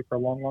that way for a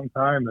long, long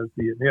time. As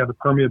the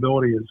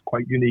permeability is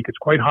quite unique. It's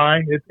quite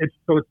high. It's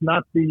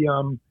not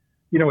the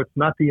it's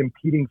not the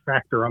impeding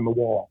factor on the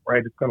wall,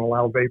 right? It's going to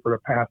allow vapor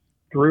to pass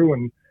through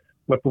and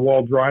let the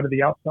wall dry to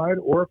the outside,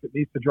 or if it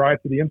needs to dry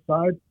to the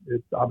inside,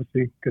 it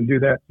obviously can do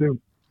that too.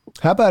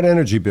 How about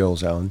energy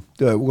bills, Alan?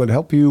 Would it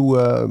help you,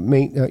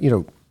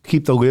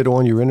 keep the lid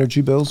on your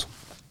energy bills?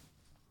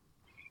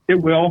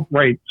 It will,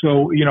 right?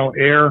 So,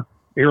 air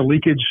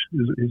leakage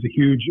is a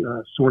huge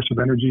source of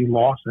energy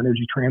loss,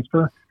 energy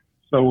transfer.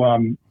 So,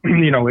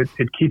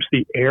 it keeps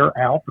the air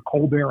out, the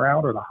cold air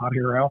out, or the hot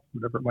air out,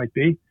 whatever it might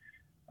be.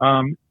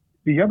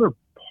 The other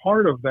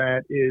part of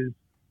that is,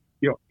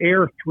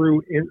 air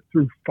through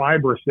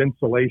fibrous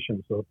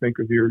insulation. So think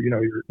of your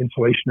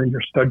insulation in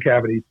your stud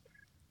cavities.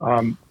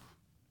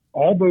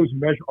 All those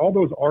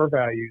R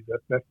values,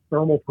 that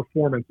thermal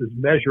performance is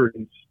measured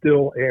in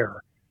still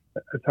air.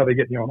 That's how they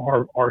get,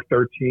 R13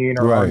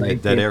 or right.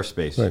 R19. That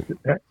airspace. Right.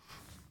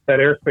 That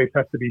airspace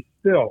has to be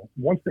still.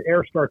 Once the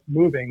air starts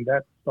moving,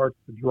 that starts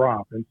to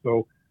drop. And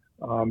so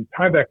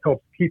Tyvek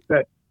helps keep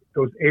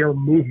those air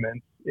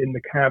movements in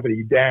the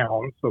cavity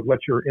down, so let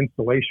your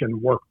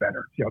insulation work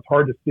better. It's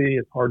hard to see,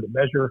 it's hard to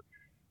measure,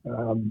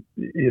 in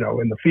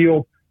the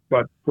field,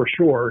 but for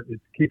sure,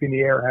 it's keeping the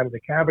air out of the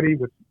cavity,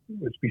 which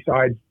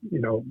besides,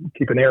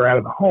 keeping air out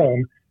of the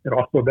home, it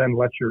also then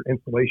lets your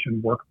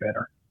insulation work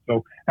better.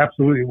 So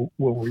absolutely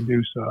will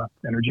reduce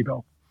energy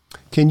bill.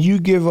 Can you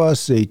give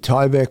us a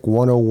Tyvek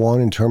 101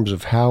 in terms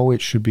of how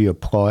it should be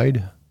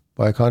applied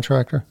by a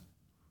contractor?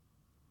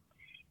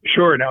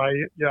 Sure. Now,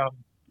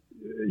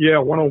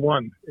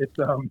 101. It's,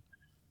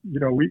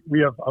 we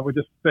have, I would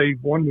just say,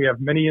 we have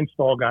many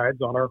install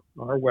guides on our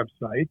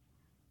website,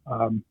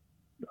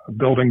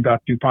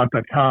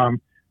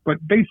 building.dupont.com.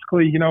 But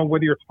basically,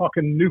 whether you're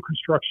talking new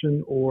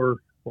construction or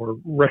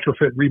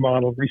retrofit,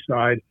 remodel,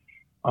 reside,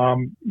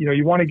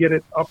 you want to get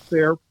it up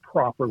there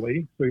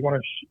properly. So you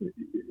want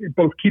to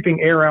both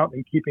keeping air out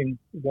and keeping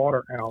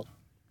water out.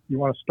 You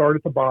want to start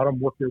at the bottom,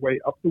 work your way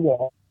up the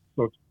wall,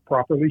 so it's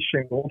properly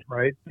shingled,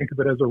 right? Think of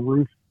it as a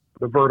roof,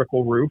 the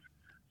vertical roof.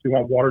 So you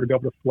want water to be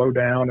able to flow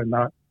down and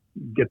not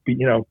get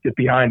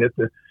behind it.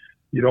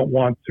 You don't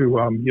want to,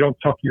 you don't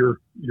tuck your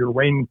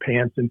rain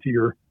pants into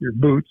your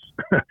boots.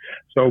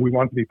 So we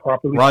want to be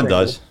properly Ron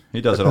shingled. does.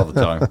 He does it all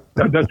the time.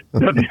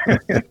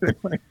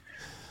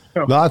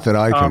 So, not that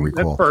I can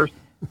recall. That's first.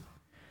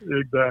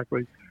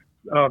 Exactly.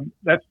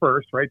 That's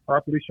first, right?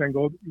 Properly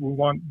shingled.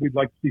 We'd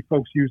like to see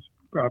folks use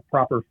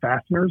proper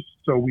fasteners.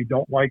 So we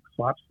don't like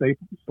slop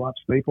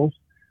staples.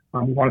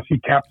 We want to see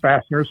cap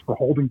fasteners for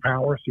holding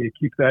power, so you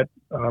keep that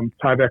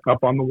Tyvek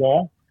up on the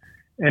wall.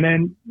 And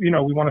then, we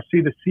want to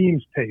see the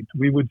seams taped.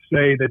 We would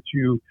say that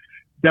you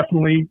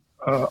definitely,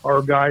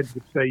 our guides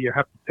would say you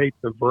have to tape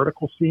the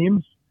vertical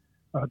seams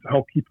to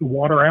help keep the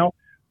water out.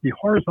 The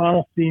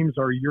horizontal seams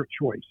are your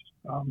choice.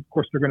 Of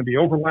course, they're going to be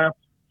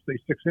overlapped, say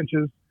 6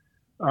 inches.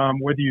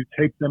 Whether you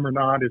tape them or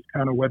not is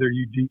kind of whether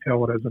you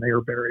detail it as an air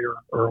barrier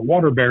or a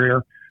water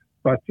barrier.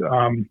 But,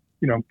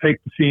 tape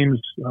the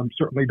seams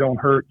certainly don't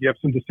hurt. You have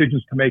some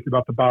decisions to make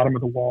about the bottom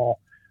of the wall.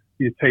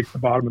 Do you tape the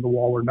bottom of the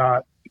wall or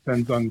not?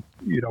 Depends on,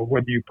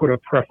 whether you put a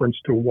preference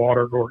to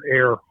water or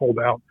air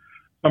holdout.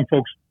 Some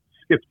folks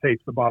skip tape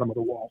the bottom of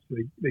the wall. So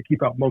they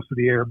keep out most of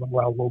the air, but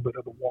allow a little bit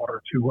of the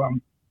water to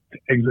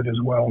exit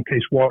as well in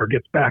case water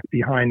gets back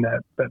behind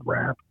that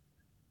wrap.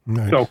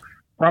 Nice. So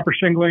proper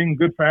shingling,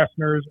 good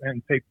fasteners,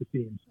 and tape the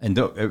seams. And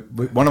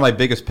one of my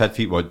biggest pet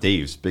peeve,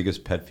 Dave's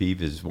biggest pet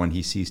peeve, is when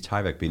he sees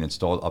Tyvek being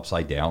installed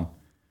upside down.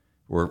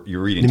 Or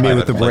you're reading. You mean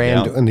with the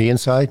brand down on the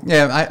inside?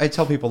 Yeah, I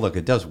tell people, look,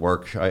 it does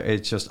work.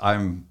 It's just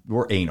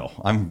we're anal.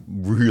 I'm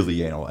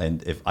really anal,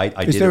 and if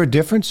is there a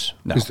difference?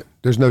 No,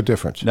 there's no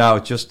difference. No,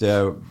 it's just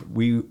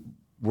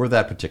we're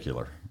that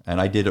particular, and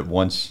I did it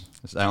once.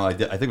 I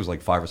think it was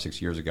like 5 or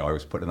 6 years ago. I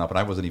was putting it up, and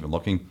I wasn't even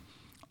looking.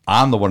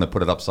 I'm the one that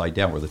put it upside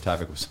down, where the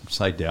Tyvek was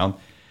upside down.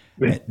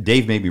 Yeah.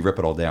 Dave made me rip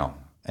it all down,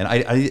 and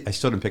I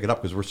still didn't pick it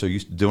up because we're so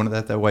used to doing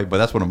it that way. But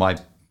that's one of my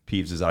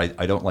peeves, is that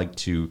I don't like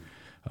to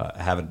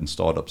have it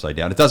installed upside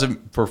down. It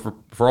doesn't, for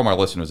all my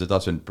listeners, it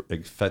doesn't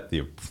affect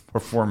the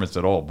performance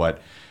at all. But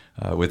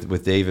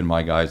with Dave and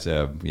my guys,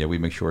 we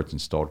make sure it's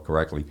installed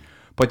correctly.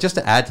 But just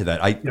to add to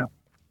that,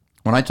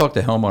 when I talk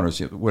to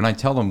homeowners, when I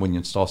tell them when you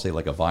install, say,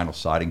 like a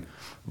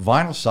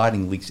vinyl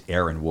siding leaks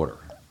air and water.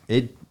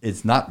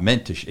 It's not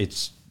meant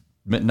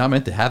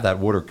to have that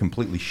water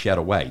completely shed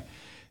away.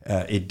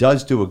 It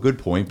does do a good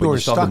point, but you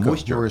still have the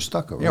moisture. Or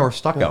stucco. Right? Yeah, or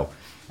stucco. Yeah.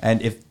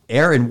 And if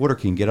air and water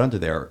can get under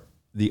there,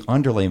 the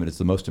underlayment is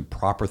the most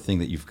improper thing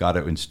that you've got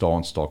to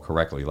install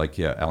correctly. Like,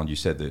 Alan, you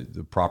said,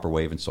 the proper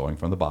way of installing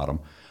from the bottom.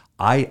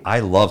 I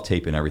love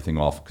taping everything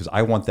off because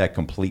I want that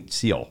complete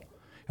seal.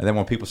 And then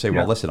when people say,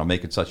 well, listen, I'm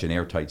making such an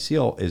airtight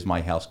seal, is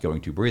my house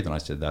going to breathe? And I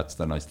said, that's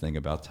the nice thing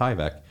about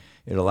Tyvek.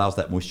 It allows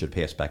that moisture to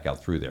pass back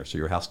out through there, so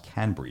your house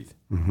can breathe.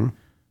 Mm-hmm.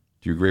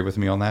 Do you agree with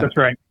me on that? That's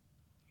right.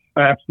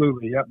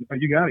 Absolutely. Yep.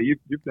 You got it.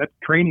 That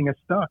training is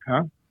stuck,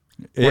 huh?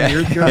 Yeah. 20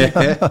 years ago?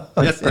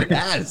 Yes, it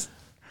has.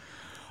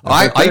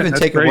 I even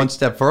take it one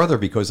step further,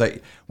 because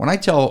when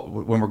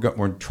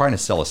we're trying to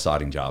sell a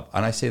siding job,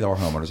 and I say to our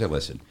homeowners, hey,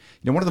 listen,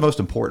 one of the most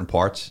important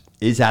parts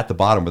is at the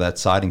bottom where that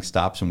siding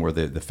stops and where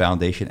the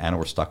foundation and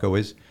or stucco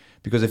is,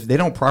 because if they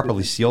don't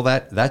properly seal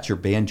that, that's your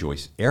band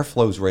joist. Air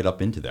flows right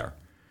up into there.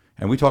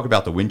 And we talk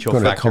about the wind chill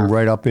factor. It's going to come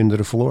right up into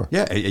the floor.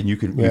 Yeah, and you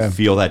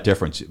feel that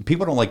difference.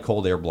 People don't like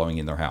cold air blowing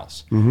in their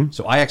house. Mm-hmm.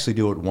 So I actually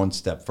do it one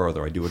step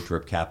further. I do a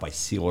drip cap. I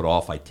seal it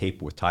off. I tape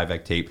it with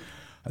Tyvek tape.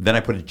 And then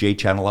I put a J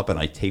channel up and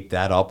I tape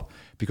that up,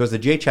 because the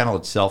J channel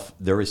itself,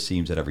 there is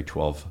seams at every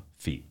 12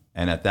 feet.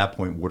 And at that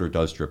point, water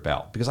does drip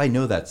out, because I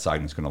know that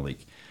siding is going to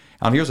leak.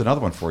 And here's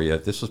another one for you.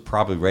 This was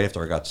probably right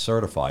after I got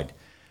certified.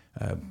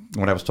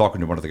 When I was talking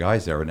to one of the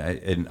guys there,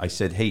 and I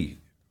said, hey,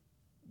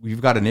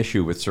 we've got an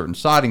issue with certain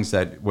sidings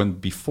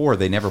that before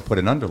they never put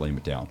an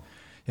underlayment down.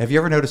 Have you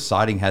ever noticed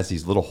siding has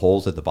these little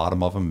holes at the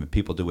bottom of them, and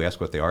people do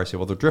ask what they are? I say,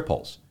 well, they're drip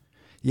holes.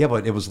 Yeah,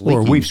 but it was leaking.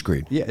 Or a weave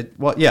screen. Yeah,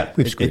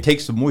 it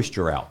takes the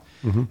moisture out.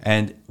 Mm-hmm.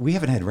 And we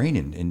haven't had rain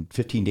in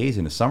 15 days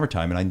in the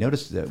summertime, and I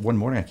noticed that one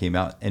morning I came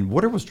out and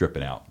water was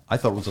dripping out. I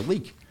thought it was a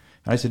leak.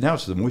 And I said, no,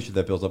 it's the moisture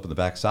that builds up in the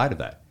back side of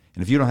that.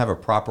 And if you don't have a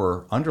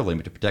proper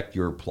underlayment to protect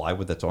your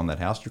plywood that's on that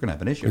house, you're going to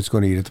have an issue. It's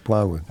going to eat at the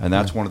plywood. And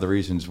that's one of the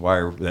reasons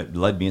why that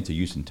led me into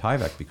using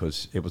Tyvek,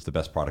 because it was the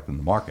best product in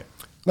the market.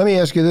 Let me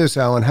ask you this,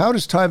 Alan. How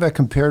does Tyvek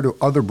compare to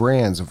other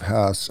brands of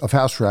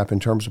house wrap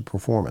in terms of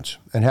performance?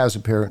 And how does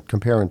it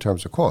compare in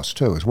terms of cost,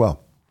 too, as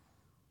well?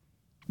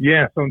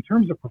 Yeah, so in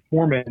terms of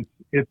performance,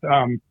 it's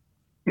there's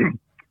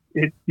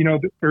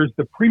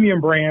the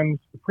premium brands,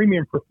 the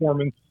premium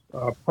performance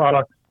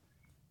products,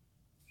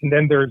 and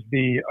then there's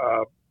the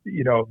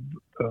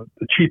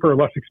cheaper,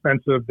 less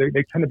expensive.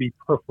 They tend to be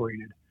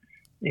perforated,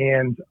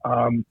 and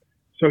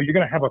so you're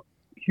going to have a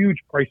huge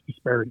price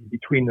disparity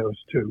between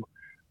those two.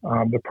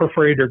 The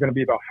perforated are going to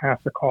be about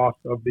half the cost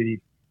of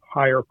the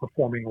higher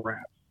performing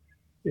wraps.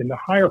 In the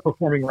higher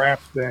performing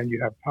wraps, then you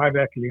have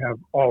Tyvek and you have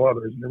all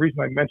others. And the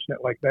reason I mention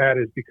it like that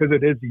is because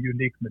it is a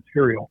unique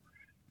material.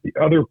 The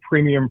other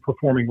premium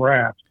performing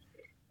wraps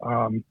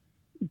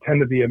tend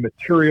to be a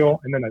material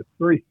and then a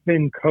very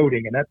thin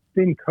coating. And that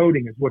thin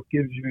coating is what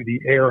gives you the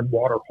air and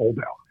water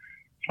holdout.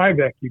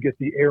 Tyvek, you get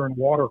the air and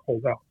water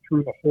holdout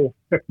through the whole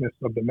thickness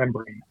of the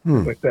membrane.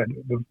 Like that,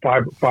 the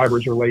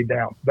fibers are laid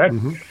down.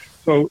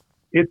 So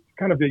it's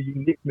kind of a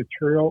unique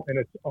material in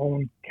its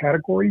own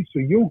category. So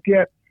you'll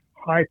get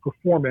high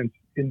performance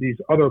in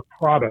these other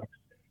products,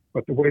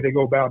 but the way they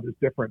go about it is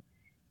different.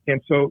 And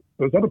so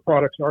those other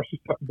products are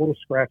susceptible to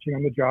scratching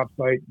on the job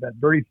site. That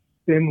very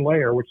thin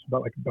layer, which is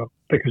about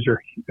thick as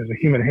a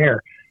human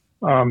hair,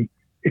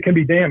 it can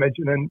be damaged,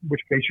 and in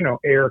which case,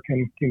 air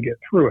can get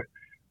through it,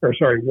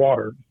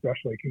 water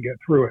especially can get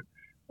through it.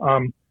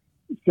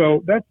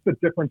 So that's the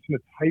difference in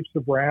the types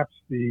of wraps.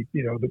 The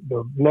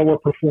lower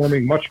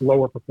performing, much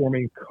lower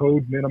performing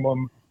code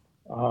minimum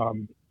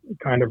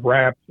kind of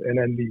wraps, and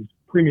then these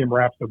premium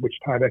wraps, of which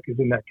Tyvek is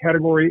in that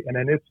category. And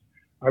then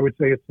I would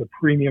say it's the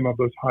premium of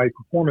those high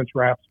performance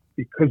wraps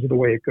because of the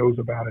way it goes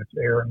about its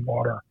air and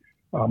water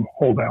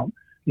holdout,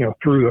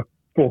 through the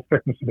full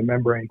thickness of the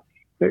membrane.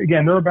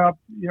 Again, they're about,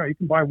 you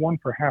can buy one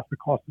for half the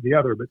cost of the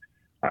other, but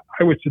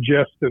I would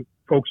suggest that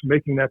folks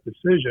making that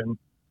decision,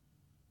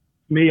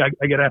 I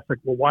get asked,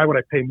 well, why would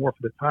I pay more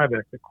for the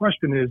Tyvek? The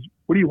question is,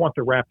 what do you want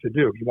the wrap to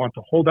do? You want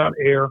to hold out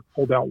air,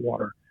 hold out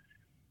water.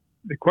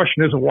 The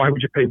question isn't why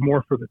would you pay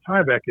more for the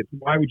Tyvek, it's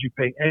why would you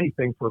pay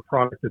anything for a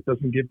product that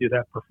doesn't give you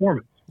that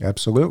performance?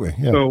 Absolutely.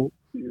 Yeah. So,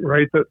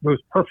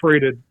 those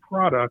perforated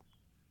products,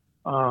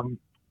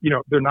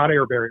 they're not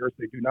air barriers.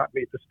 They do not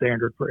meet the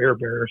standard for air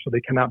barriers, so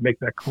they cannot make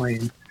that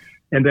claim.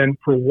 And then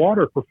for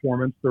water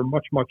performance, they're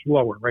much, much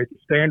lower, right? The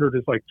standard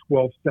is like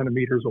 12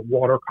 centimeters of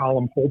water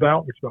column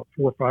holdout, which is about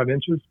 4 or 5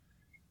 inches,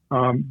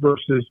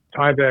 versus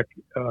Tyvek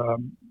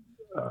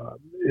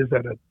is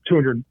at a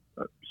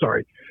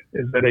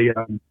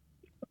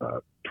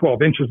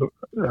 12 inches.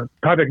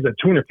 Tyvek is at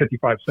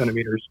 255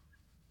 centimeters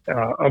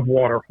of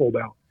water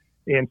holdout.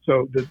 And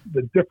so the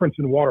difference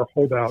in water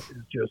holdout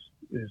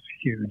is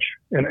huge.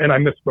 And I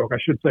misspoke. I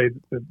should say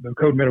that the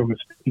code minimum is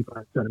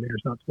 55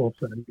 centimeters, not 12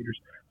 centimeters.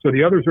 So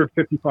the others are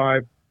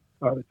 55,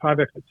 the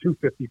Tyvek's at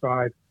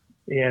 255,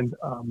 and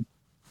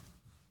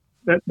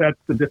that's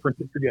the difference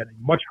that you're getting.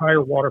 Much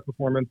higher water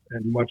performance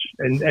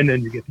and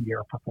then you get the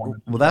air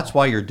performance. Well, that's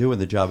why you're doing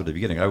the job at the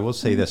beginning. I will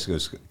say this,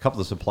 because a couple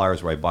of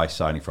suppliers where I buy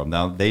siding from,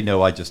 now they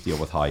know I just deal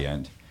with high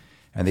end,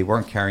 and they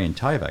weren't carrying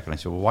Tyvek. And I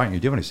said, well, why aren't you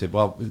doing it? He said,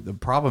 well, the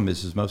problem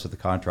is most of the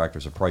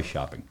contractors are price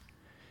shopping.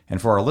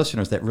 And for our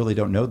listeners that really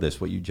don't know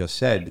this, what you just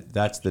said,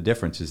 that's the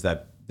difference, is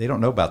that they don't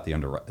know about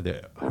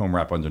the home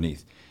wrap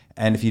underneath.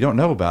 And if you don't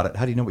know about it,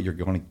 how do you know what you're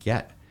going to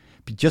get?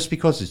 Just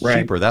because it's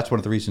cheaper, that's one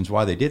of the reasons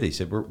why they did it. He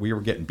said, we were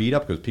getting beat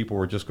up because people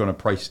were just going to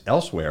price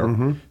elsewhere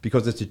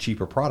because it's a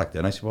cheaper product.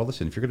 And I said, well,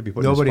 listen, if you're going to be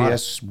putting nobody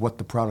asks what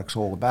the product's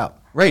all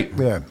about. Right.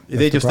 Yeah.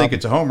 They just think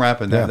it's a home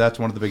wrap, and that's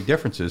one of the big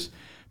differences.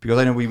 Because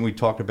I know we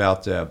talked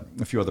about a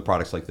few other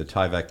products like the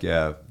Tyvek,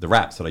 the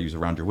wraps that I use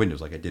around your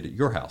windows, like I did at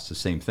your house, the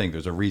same thing.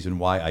 There's a reason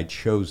why I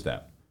chose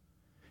them.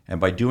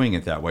 And by doing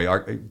it that way,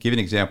 I'll give you an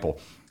example.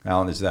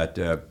 Alan, is that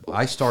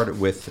I started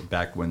with,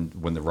 back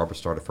when the rubber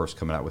started first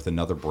coming out, with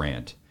another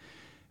brand.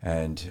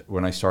 And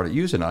when I started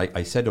using it,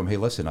 I said to him, hey,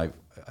 listen, I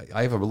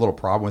have a little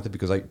problem with it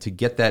because to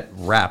get that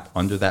wrap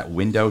under that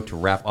window to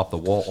wrap up the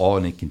wall all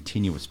in a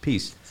continuous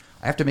piece,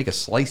 I have to make a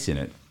slice in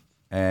it.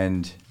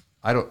 And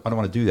I don't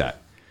want to do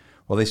that.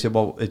 Well, they said,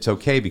 well, it's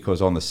okay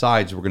because on the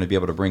sides, we're going to be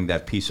able to bring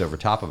that piece over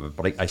top of it.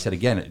 But I said,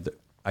 again,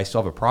 I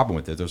still have a problem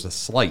with it. There's a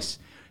slice.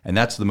 And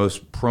that's the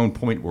most prone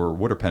point where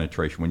water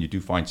penetration, when you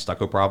do find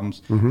stucco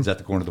problems, is at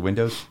the corner of the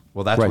windows.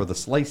 Well, that's where the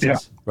slice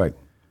is. Right.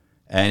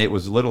 And it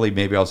was literally,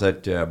 maybe I was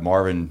at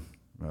Marvin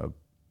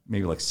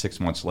maybe like 6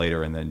 months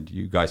later, and then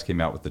you guys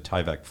came out with the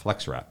Tyvek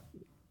Flex Wrap.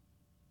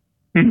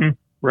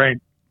 Right.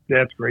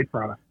 That's a great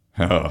product.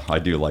 Oh, I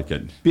do like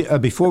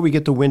it. Before we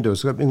get to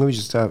windows, let me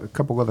just have a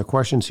couple other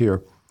questions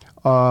here.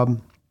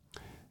 When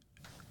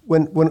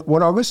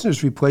our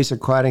listeners replace a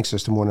cladding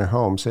system on their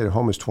home, say the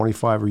home is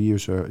 25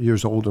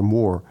 years old or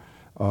more,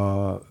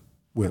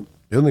 when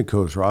building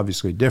codes are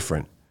obviously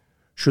different,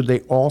 should they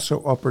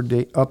also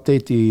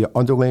update the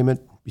underlayment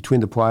between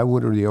the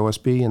plywood or the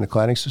OSB and the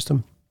cladding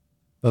system?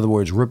 In other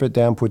words, rip it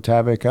down, put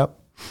Tyvek up?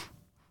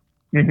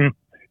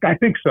 I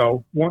think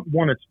so.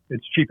 One,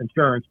 it's cheap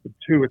insurance, but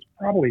two, it's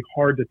probably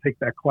hard to take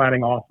that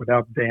cladding off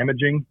without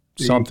damaging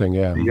the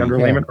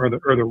underlayment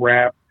or the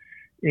wrap.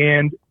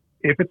 And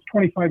if it's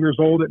 25 years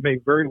old, it may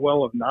very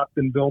well have not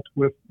been built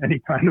with any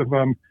kind of,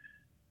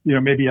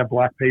 maybe a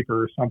black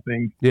paper or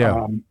something.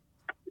 Yeah.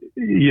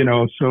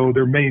 So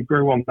there may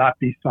very well not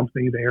be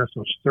something there.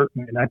 So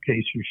certainly in that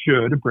case, you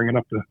should bring it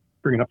up to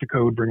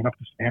code, bring it up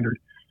to standard.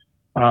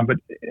 But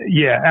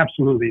yeah,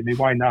 absolutely. I mean,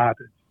 why not?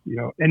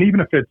 And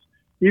even if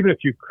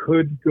you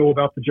could go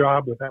about the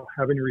job without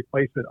having to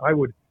replace it, I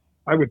would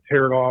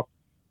tear it off,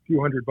 a few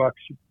 $100,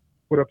 you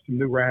put up some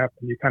new wrap,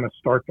 and you kind of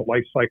start the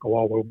life cycle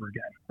all over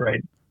again,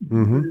 right?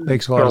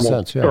 Makes a lot of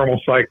sense. Yeah. Thermal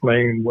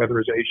cycling,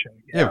 weatherization.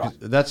 Yeah,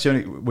 that's the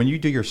only, when you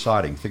do your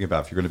siding, think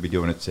about if you're going to be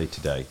doing it, say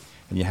today,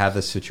 and you have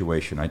this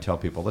situation, I tell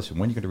people, listen,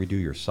 when are you going to redo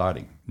your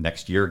siding?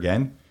 Next year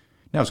again?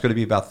 Now it's going to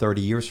be about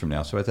 30 years from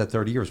now. So at that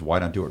 30 years, why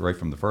not do it right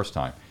from the first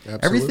time?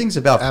 Absolutely. Everything's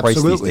about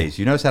price these days.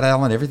 You notice that,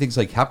 Alan? Everything's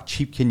like, how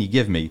cheap can you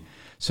give me?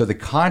 So the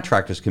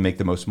contractors can make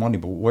the most money,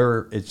 but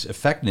where it's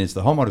affecting is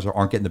the homeowners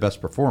aren't getting the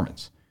best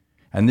performance.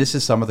 And this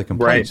is some of the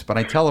complaints. Right. But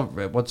I tell them,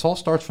 it all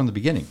starts from the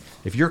beginning.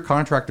 If your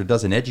contractor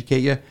doesn't educate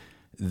you,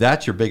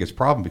 that's your biggest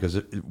problem, because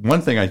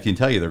one thing I can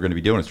tell you they're going to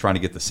be doing is trying to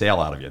get the sale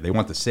out of you. They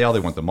want the sale, they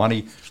want the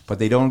money, but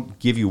they don't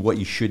give you what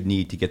you should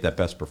need to get that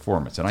best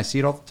performance. And I see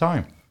it all the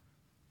time.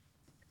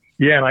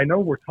 Yeah, and I know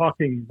we're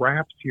talking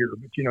wraps here,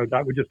 but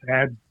that would just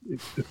add,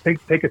 to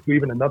take it to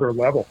even another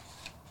level.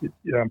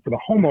 For the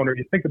homeowner,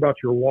 you think about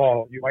your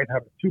wall. You might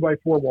have a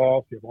 2x4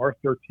 wall, so you have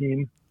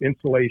R13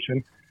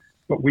 insulation,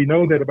 but we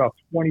know that about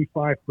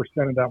 25%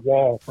 of that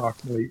wall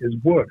approximately is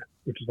wood,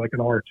 which is like an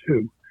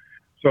R2.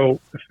 So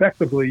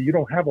effectively, you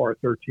don't have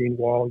R13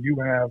 wall, you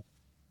have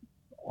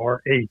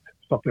R8,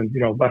 something,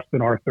 less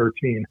than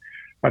R13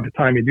 by the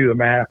time you do the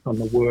math on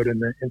the wood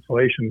and the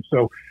insulation.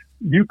 So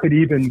you could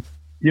even,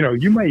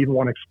 you may even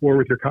want to explore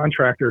with your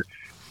contractor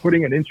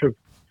putting an inch of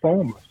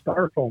foam,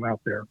 styrofoam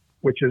out there,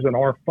 which is an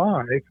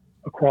R5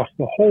 across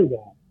the whole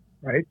wall,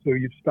 right? So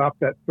you've stopped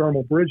that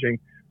thermal bridging.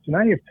 So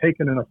now you've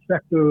taken an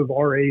effective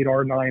R8,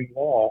 R9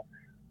 wall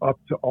up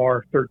to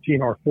R13,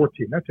 R14.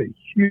 That's a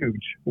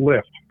huge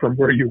lift from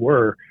where you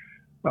were.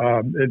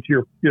 And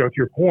to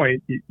your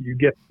point,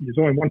 there's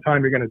only one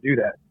time you're going to do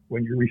that,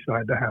 when you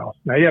reside the house.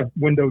 Now you have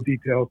window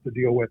details to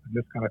deal with and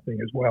this kind of thing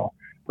as well,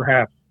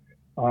 perhaps.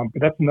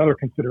 But that's another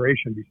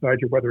consideration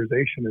besides your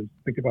weatherization, is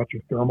think about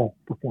your thermal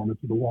performance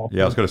of the wall.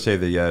 Yeah, I was going to say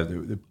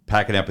the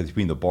packing up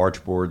between the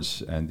barge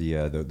boards and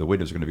the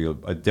windows are going to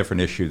be a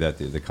different issue that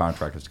the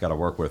contractor's got to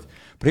work with.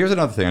 But here's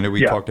another thing. I know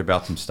we talked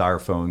about some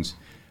styrophones.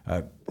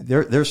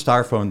 There's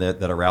styrofoam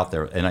that are out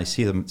there, and I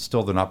see them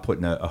still. They're not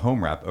putting a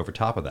home wrap over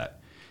top of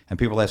that. And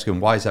people ask them,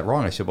 why is that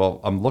wrong? I said, well,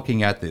 I'm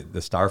looking at the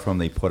styrofoam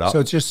they put up.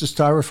 So it's just the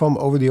styrofoam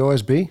over the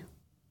OSB?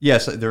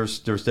 Yes,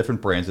 there's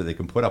different brands that they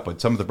can put up, but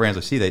some of the brands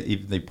I see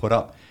they put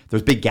up,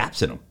 there's big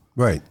gaps in them.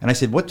 Right. And I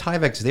said, what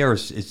Tyvek's there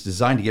is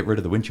designed to get rid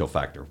of the wind chill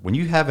factor. When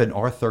you have an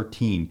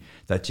R13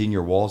 that's in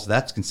your walls,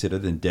 that's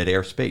considered in dead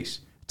air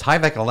space.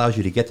 Tyvek allows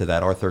you to get to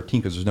that R13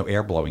 because there's no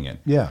air blowing in.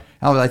 Yeah.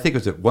 Now, I think it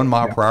was at 1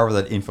 mile per hour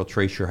that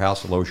infiltrates your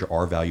house, lowers your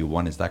R value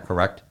 1. Is that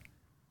correct?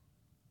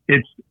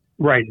 It's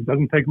right. It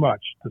doesn't take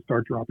much to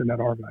start dropping that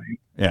R value.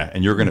 Yeah,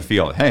 and you're going to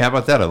feel it. Hey, how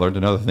about that? I learned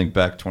another thing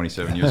back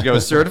 27 years ago.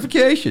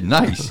 Certification.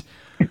 Nice.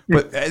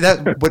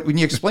 But when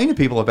you explain to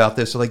people about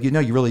this, they're like, you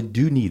really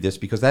do need this,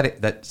 because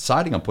that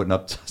siding I'm putting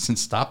up doesn't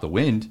stop the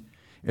wind.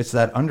 It's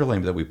that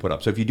underlayment that we put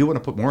up. So if you do want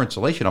to put more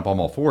insulation up, I'm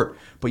all for it.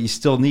 But you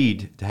still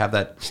need to have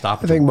that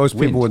stop. I think most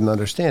people wouldn't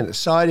understand it.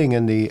 Siding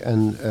and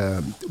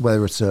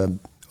whether it's a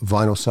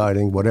vinyl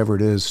siding, whatever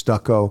it is,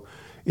 stucco,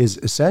 is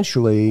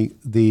essentially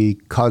the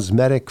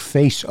cosmetic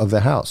face of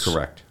the house.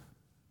 Correct.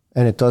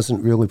 And it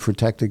doesn't really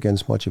protect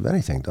against much of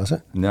anything, does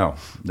it? No.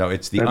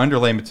 It's the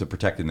underlayment to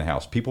protect in the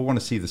house. People want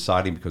to see the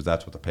siding because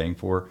that's what they're paying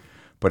for.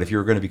 But if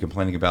you're going to be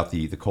complaining about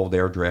the cold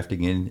air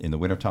drafting in the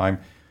wintertime,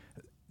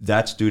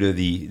 that's due to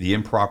the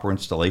improper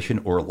installation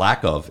or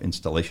lack of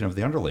installation of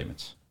the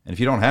underlayments. And if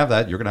you don't have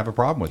that, you're going to have a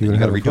problem with it. You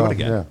got to redo it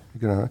again.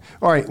 Yeah.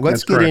 All right,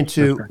 let's get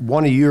into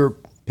one of your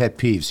pet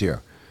peeves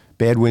here,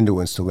 bad window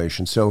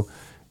installation. So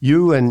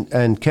you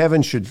and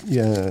Kevin should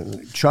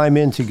chime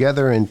in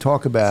together and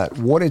talk about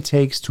what it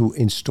takes to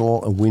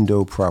install a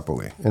window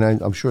properly. And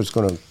I'm sure it's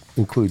going to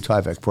include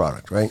Tyvek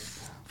product, right?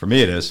 For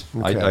me, it is.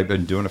 Okay. I've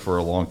been doing it for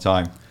a long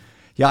time.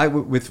 Yeah,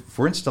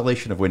 for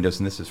installation of windows,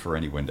 and this is for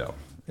any window,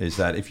 is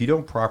that if you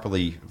don't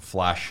properly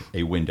flash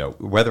a window,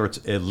 whether it's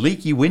a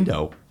leaky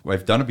window,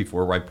 I've done it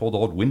before where I pulled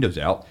old windows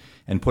out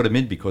and put them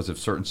in because of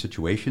certain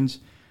situations,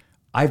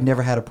 I've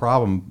never had a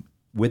problem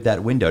with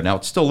that window. Now,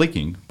 it's still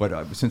leaking,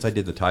 but since I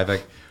did the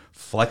Tyvek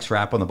flex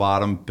wrap on the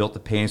bottom, built the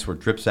pans where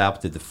it drips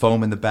out, did the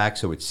foam in the back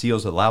so it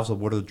seals, it allows the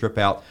water to drip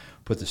out,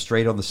 put the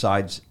straight on the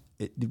sides,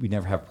 we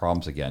never have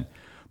problems again.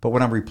 But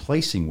when I'm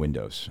replacing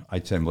windows,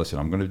 I'd say, listen,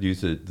 I'm going to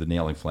use the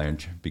nailing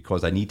flange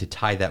because I need to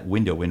tie that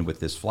window in with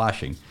this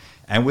flashing.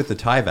 And with the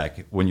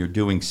Tyvek, when you're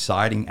doing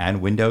siding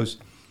and windows,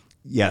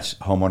 yes,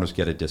 homeowners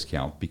get a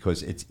discount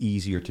because it's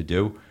easier to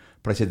do.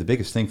 But I say the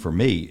biggest thing for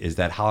me is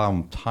that how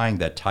I'm tying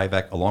that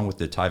Tyvek along with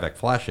the Tyvek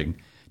flashing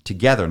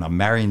together, and I'm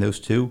marrying those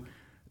two.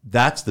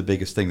 That's the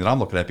biggest thing that I'm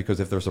looking at, because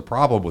if there's a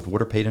problem with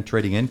water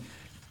penetrating in,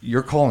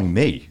 you're calling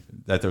me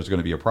that there's going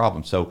to be a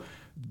problem. So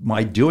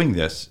by doing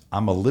this,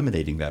 I'm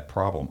eliminating that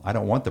problem. I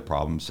don't want the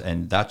problems,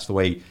 and that's the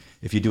way,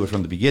 if you do it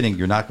from the beginning,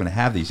 you're not going to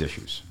have these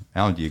issues.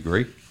 Alan, do you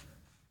agree?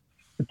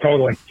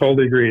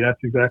 Totally agree. That's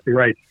exactly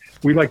right.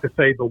 We like to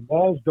say the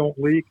walls don't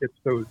leak. It's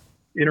those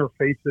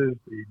interfaces,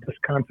 the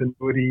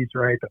discontinuities,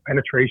 right? The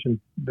penetration,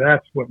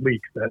 that's what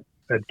leaks,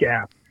 that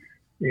gap.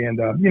 And,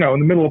 in the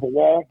middle of a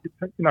wall,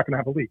 you're not going to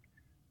have a leak.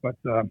 But,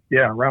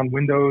 around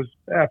windows,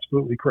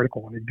 absolutely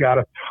critical. And you've got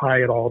to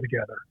tie it all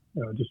together,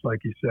 just like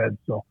you said.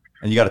 So,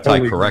 and you got to tie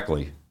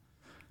correctly.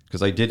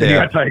 Because I did. You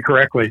got to tie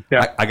correctly.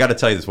 Yeah. I got to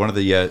tell you this. One of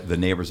the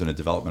neighbors in a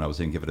development I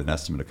was in, give it an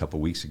estimate a couple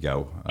of weeks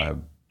ago.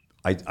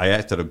 I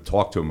asked her to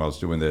talk to him. I was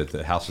doing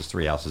the houses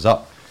 3 houses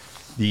up.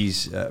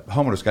 These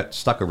homeowners got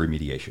stucco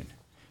remediation.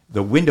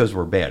 The windows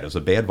were bad. It was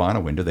a bad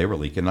vinyl window. They were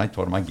leaking. And I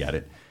told them I get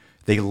it.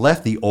 They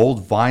left the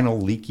old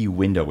vinyl leaky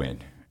window in,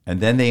 and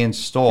then they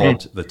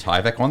installed the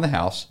Tyvek on the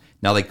house.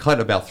 Now they cut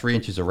about 3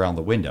 inches around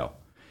the window,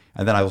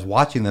 and then I was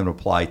watching them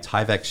apply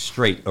Tyvek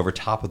straight over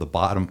top of the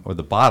bottom of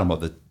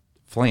the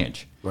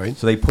flange. Right.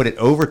 So they put it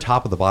over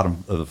top of the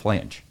bottom of the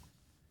flange,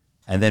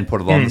 and then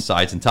put it on the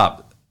sides and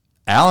top.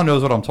 Alan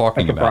knows what I'm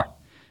talking about.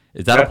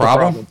 Is that a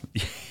problem?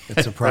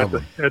 It's a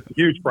problem. That's a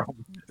huge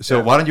problem.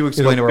 So why don't you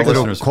explain to our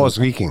listeners? It'll cause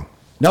leaking.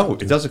 No,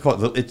 it doesn't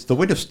cause. It's the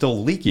window's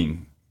still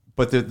leaking,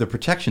 but the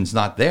protection's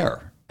not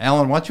there.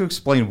 Alan, why don't you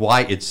explain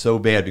why it's so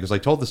bad? Because I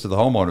told this to the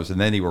homeowners, and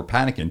then they were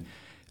panicking.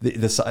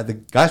 The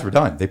guys were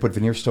done. They put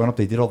veneer stone up.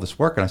 They did all this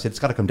work, and I said, it's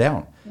got to come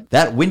down.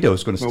 That window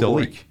is going to still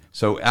leak.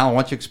 So, Alan,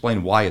 why don't you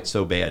explain why it's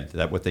so bad,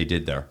 that what they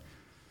did there?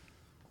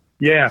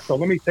 Yeah, so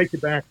let me take you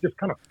back. Just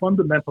kind of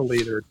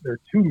fundamentally, there are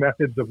two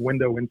methods of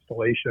window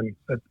installation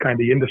that kind of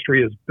the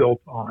industry is built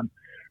on.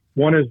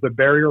 One is the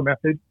barrier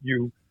method.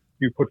 You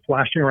put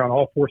flashing around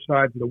all four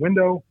sides of the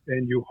window,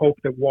 and you hope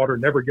that water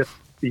never gets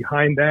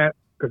behind that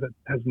because it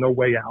has no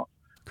way out.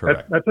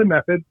 Correct. That's a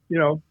method.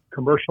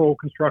 Commercial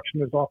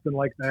construction is often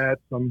like that.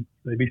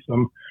 Maybe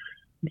some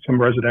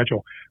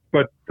residential,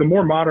 but the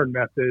more modern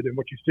method, and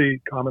what you see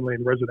commonly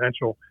in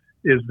residential,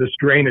 is this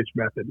drainage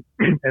method,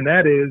 and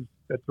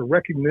that's a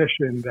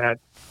recognition that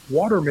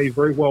water may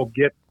very well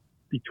get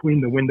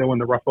between the window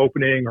and the rough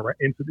opening, or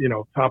into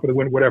top of the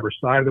window, whatever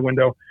side of the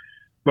window,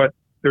 but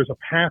there's a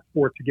path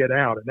for it to get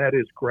out, and that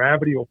is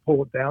gravity will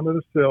pull it down to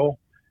the sill,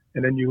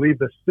 and then you leave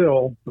the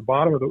sill, the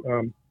bottom of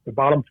the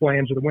bottom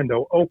flange of the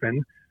window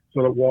open,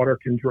 so that water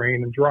can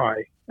drain and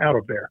dry out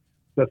of there.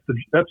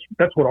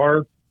 That's what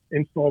our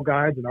install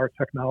guides and our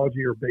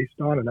technology are based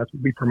on, and that's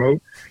what we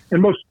promote.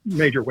 And most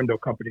major window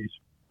companies,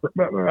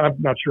 I'm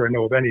not sure I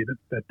know of any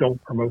that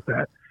don't promote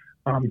that.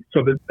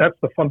 So that's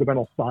the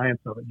fundamental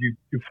science of it. You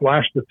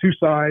flash the two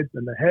sides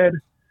and the head,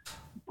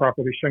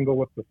 properly shingle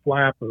with the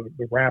flap or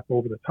the wrap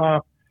over the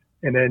top,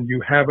 and then you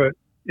have it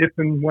if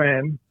and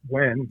when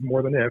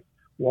more than if,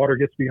 water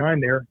gets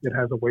behind there, it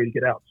has a way to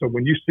get out. So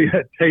when you see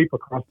that tape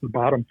across the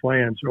bottom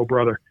flange, oh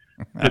brother,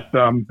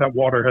 that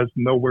water has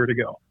nowhere to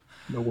go.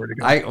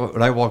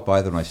 When I walked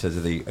by them, I said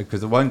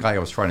because the one guy I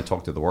was trying to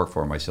talk to the work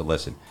for him, I said,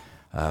 listen,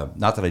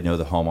 not that I know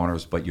the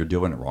homeowners, but you're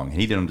doing it wrong. And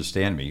he didn't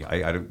understand me.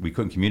 We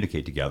couldn't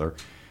communicate together.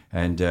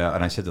 And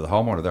I said to the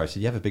homeowner there, I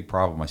said, you have a big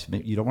problem. I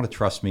said, you don't want to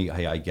trust me.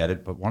 Hey, I get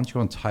it. But why don't you go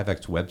on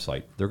Tyvek's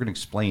website? They're going to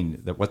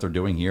explain that what they're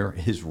doing here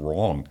is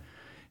wrong.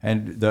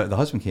 And the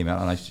husband came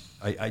out, and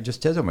I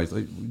just said to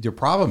him, your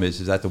problem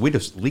is that the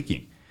window's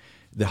leaking.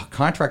 The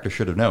contractor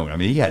should have known. I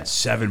mean, he had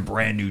 7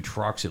 brand new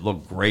trucks. It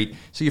looked great.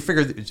 So you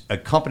figure it's a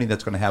company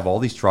that's going to have all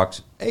these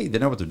trucks, hey, they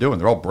know what they're doing.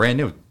 They're all brand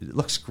new. It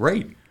looks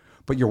great.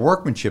 But your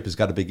workmanship has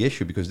got a big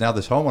issue, because now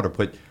this homeowner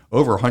put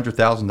over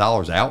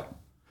 $100,000 out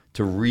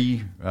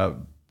to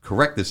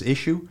correct this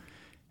issue.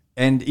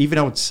 And even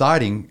though it's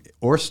siding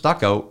or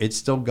stucco, it's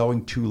still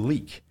going to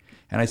leak.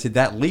 And I said,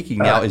 that leaking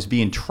now is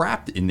being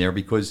trapped in there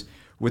because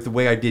with the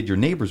way I did your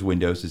neighbor's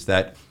windows is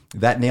that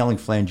nailing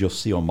flange you'll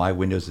see on my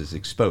windows is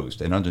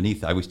exposed. And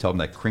underneath, I always tell them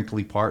that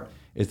crinkly part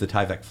is the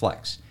Tyvek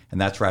Flex. And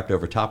that's wrapped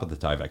over top of the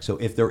Tyvek. So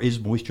if there is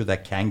moisture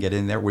that can get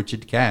in there, which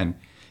it can,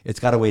 it's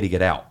got a way to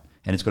get out.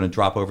 And it's going to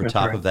drop over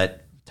top of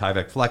that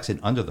Tyvek Flex and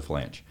under the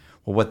flange.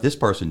 Well, what this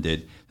person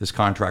did, this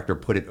contractor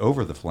put it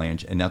over the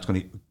flange, and now it's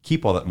going to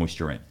keep all that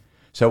moisture in.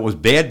 So it was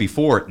bad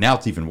before, now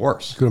it's even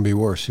worse. It's going to be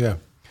worse, yeah.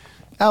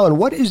 Alan,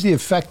 what is the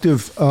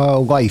effective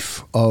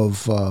life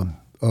of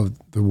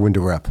the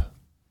window wrap?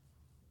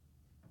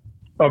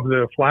 Of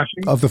the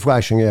flashing? Of the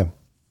flashing, yeah.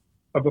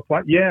 Of the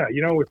flash, yeah.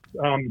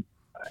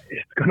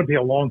 It's going to be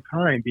a long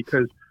time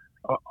because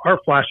our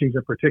flashings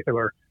in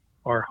particular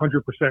are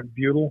 100%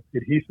 butyl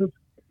adhesive.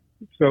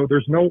 So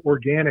there's no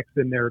organics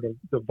in there to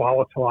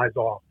volatilize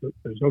off.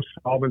 There's no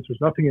solvents. There's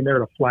nothing in there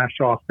to flash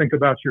off. Think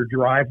about your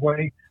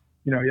driveway.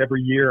 Every other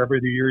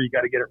year, you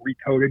got to get it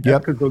recoated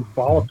because those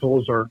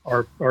volatiles are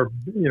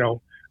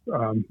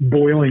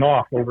boiling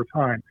off over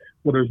time.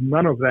 Well, there's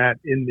none of that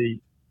in the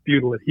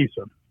butyl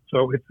adhesive.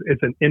 So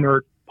it's an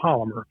inert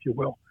polymer, if you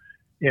will.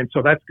 And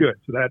so that's good.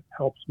 So that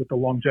helps with the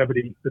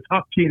longevity. The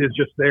top sheet is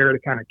just there to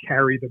kind of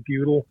carry the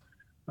butyl,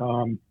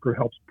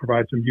 helps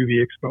provide some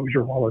UV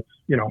exposure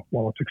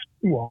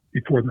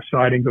before the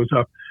siding goes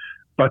up.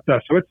 But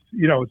so it's,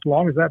 as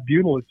long as that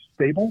butyl is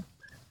stable,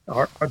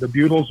 the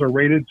butyls are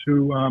rated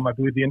to, I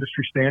believe the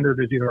industry standard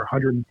is either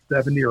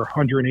 170 or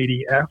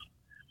 180 F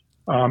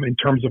in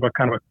terms of a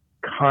kind of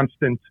a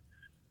constant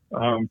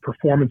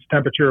performance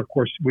temperature. Of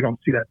course, we don't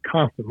see that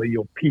constantly.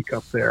 You'll peak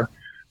up there,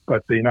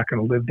 but you're not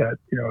going to live that,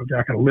 you're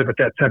not going to live at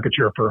that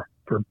temperature for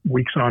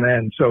weeks on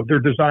end. So they're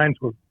designed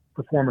to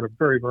perform at a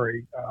very,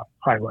 very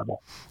high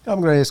level. I'm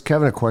going to ask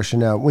Kevin a question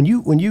now. When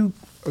you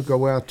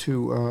go out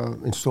to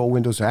install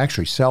windows, or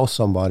actually sell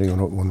somebody on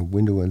a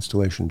window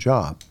installation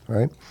job,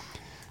 right?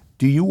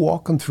 Do you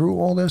walk them through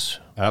all this?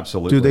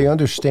 Absolutely. Do they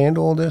understand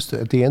all this?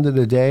 At the end of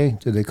the day,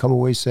 do they come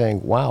away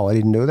saying, wow, I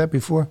didn't know that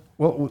before?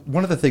 Well,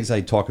 one of the things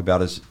I talk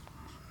about is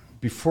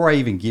before I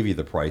even give you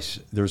the price,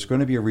 there's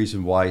going to be a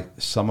reason why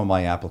some of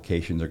my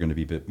applications are going to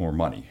be a bit more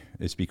money.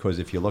 It's because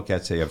if you look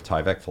at, say, a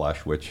Tyvek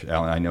flash, which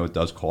Alan, I know it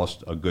does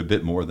cost a good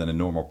bit more than a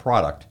normal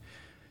product,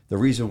 the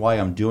reason why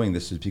I'm doing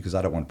this is because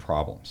I don't want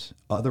problems.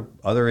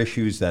 Other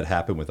issues that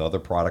happen with other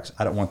products,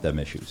 I don't want them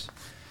issues.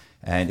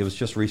 And it was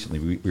just recently,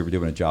 we were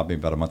doing a job maybe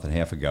about a month and a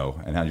half ago,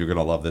 and you're going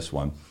to love this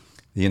one.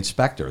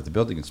 The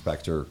building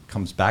inspector,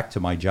 comes back to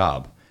my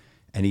job,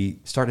 and he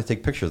started to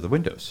take pictures of the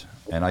windows.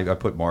 And I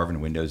put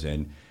Marvin windows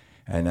in,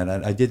 and then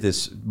I did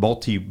this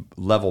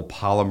multi-level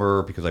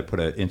polymer because I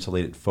put an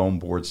insulated foam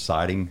board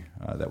siding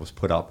that was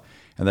put up,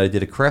 and then I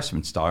did a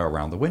Craftsman style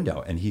around the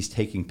window. And he's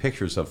taking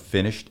pictures of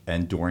finished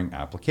and during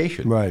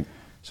application. Right.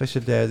 So I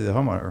said, to the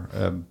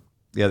homeowner,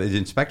 the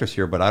inspector's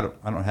here, but I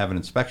don't have an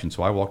inspection.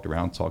 So I walked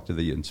around, talked to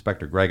the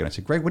inspector, Greg, and I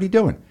said, Greg, what are you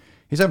doing?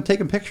 He said, I'm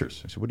taking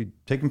pictures. I said, what are you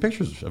taking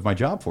pictures of my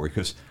job for?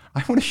 Because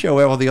I want to show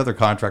all the other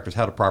contractors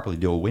how to properly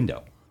do a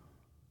window.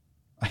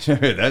 I said,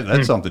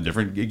 that's something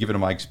different, given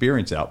my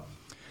experience out.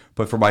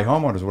 But for my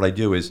homeowners, what I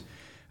do is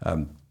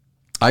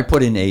I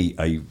put in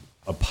a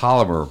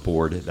polymer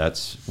board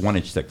that's 1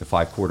 inch thick, the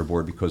 5/4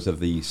 board, because of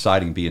the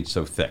siding being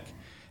so thick.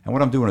 And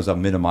what I'm doing is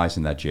I'm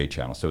minimizing that J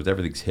channel, so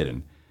everything's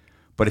hidden.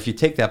 But if you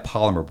take that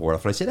polymer board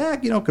off, and I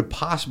said, could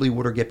possibly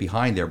water get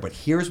behind there, but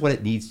here's what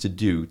it needs to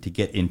do to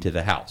get into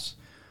the house.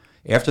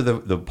 After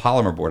the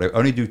polymer board, I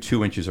only do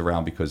 2 inches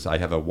around because I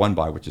have a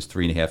 1x, which is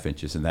 3.5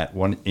 inches, and that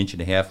 1.5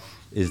 inches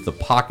is the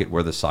pocket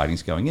where the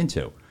siding's going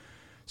into.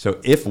 So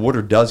if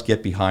water does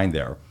get behind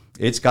there,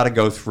 it's got to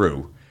go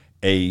through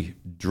a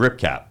drip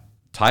cap,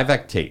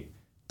 Tyvek tape,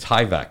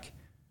 Tyvek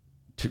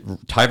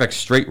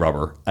straight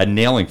rubber, a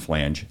nailing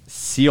flange,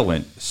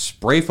 sealant,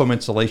 spray foam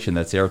insulation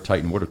that's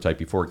airtight and watertight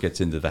before it gets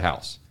into the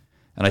house.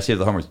 And I say to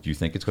the homeowners, do you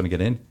think it's going to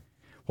get in?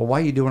 Well, why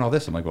are you doing all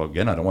this? I'm like, well,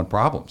 again, I don't want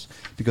problems.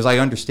 Because I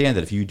understand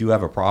that if you do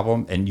have a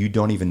problem and you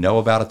don't even know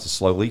about it, it's a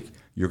slow leak,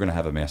 you're going to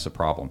have a massive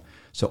problem.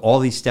 So all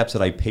these steps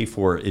that I pay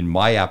for in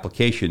my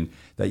application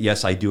that,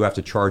 yes, I do have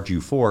to charge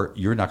you for,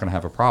 you're not going to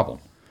have a problem.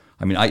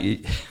 I mean, I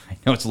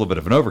know it's a little bit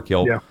of an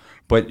overkill,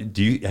 but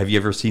have you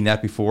ever seen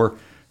that before?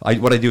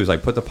 What I do is I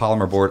put the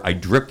polymer board, I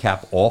drip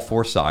cap all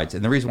 4 sides.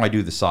 And the reason why I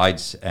do the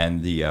sides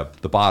and the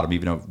bottom,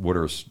 even though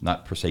water is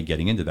not per se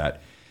getting into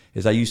that,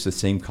 is I use the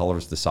same color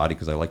as the siding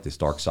because I like this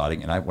dark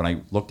siding. And when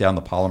I look down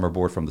the polymer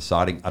board from the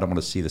siding, I don't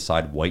want to see the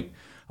side white.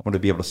 I want to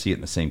be able to see it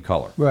in the same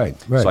color. Right.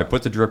 So I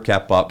put the drip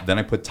cap up, then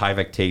I put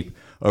Tyvek tape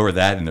over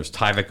that, and there's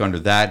Tyvek under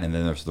that, and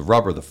then there's the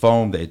rubber, the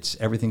foam.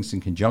 Everything's in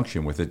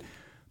conjunction with it.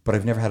 But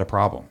I've never had a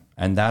problem.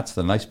 And that's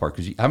the nice part.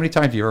 Because how many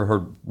times have you ever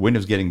heard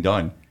windows getting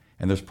done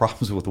and there's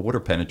problems with the water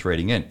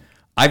penetrating in?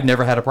 I've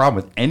never had a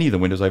problem with any of the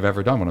windows I've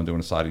ever done when I'm doing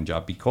a siding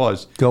job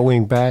because...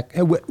 Going back,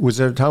 was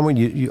there a time when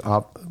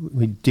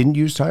we didn't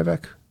use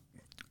Tyvek?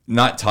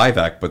 Not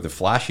Tyvek, but the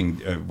flashing,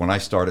 when I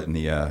started in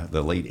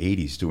the late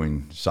 80s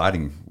doing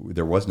siding,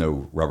 there was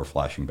no rubber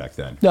flashing back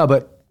then. No,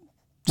 but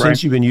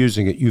since you've been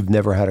using it, you've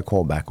never had a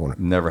call back on it.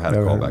 Never had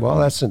a call back on it. Well,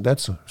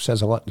 that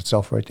says a lot in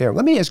itself right there.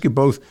 Let me ask you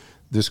both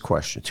this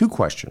question, two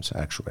questions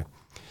actually.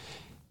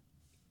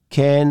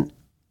 Can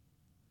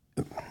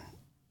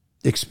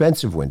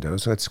expensive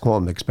windows, let's call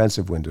them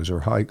expensive windows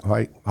or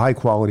high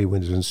quality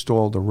windows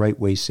installed the right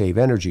way save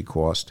energy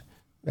cost?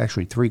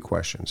 Actually, three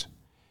questions.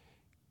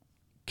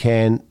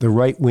 Can the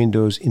right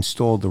windows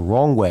installed the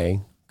wrong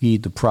way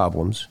lead to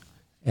problems?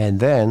 And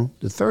then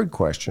the third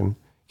question,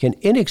 can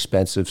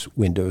inexpensive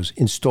windows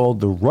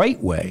installed the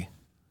right way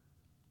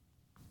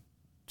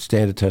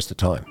stand the test of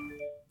time?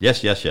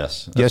 Yes. That's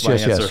yes.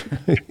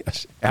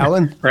 Yes.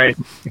 Alan? Right.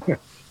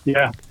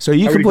 Yeah. So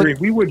you can put,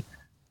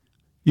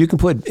 you can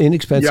put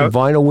inexpensive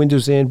vinyl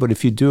windows in, but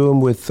if you do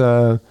them with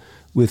the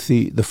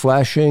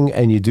flashing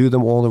and you do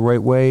them all the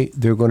right way,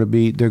 they're going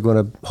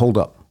to hold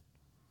up.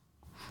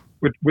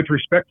 With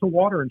respect to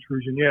water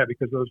intrusion, yeah,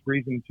 because those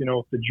reasons,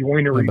 if the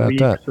joinery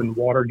leaks and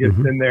water gets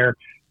in there,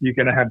 you're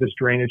going to have this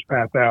drainage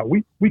path out.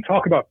 We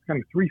talk about kind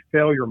of three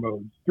failure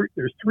modes.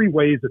 There's three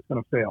ways it's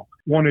going to fail.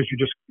 One is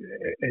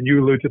and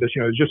you allude to this,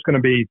 it's just going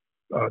to be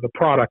the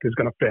product is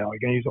going to fail. You're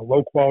going to use a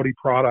low quality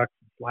product,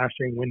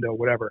 flashing window,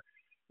 whatever,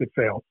 it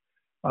fails.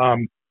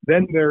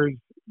 Then there's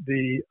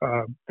we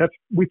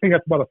think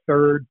that's about a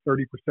third,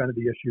 30% of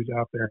the issues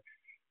out there.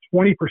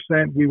 20%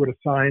 we would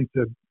assign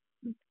to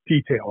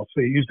detail.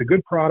 So you used a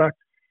good product,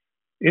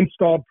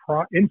 installed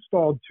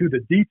to the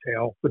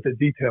detail, but the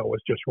detail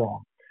was just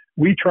wrong.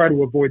 We try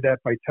to avoid that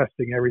by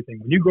testing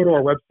everything. When you go to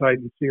our website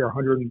and see our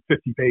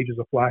 150 pages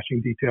of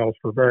flashing details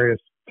for various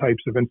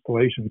types of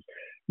installations,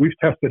 we've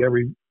tested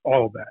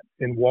all of that.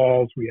 In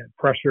walls, we had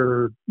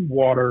pressure,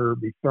 water,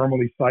 we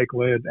thermally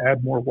cycle it,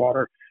 add more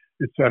water,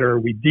 etc.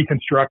 We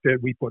deconstruct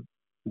it. We put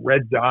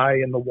red dye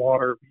in the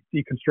water.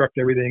 We deconstruct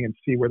everything and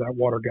see where that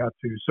water got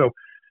to. So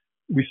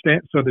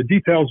so the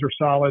details are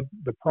solid.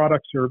 The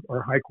products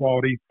are high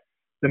quality.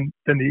 Then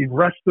the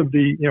rest of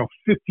the 50%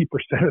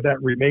 of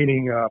that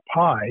remaining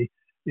pie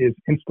is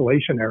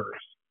installation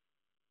errors.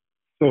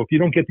 So if you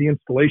don't get the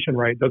installation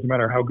right, it doesn't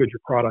matter how good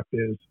your product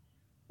is.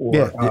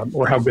 Or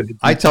how good.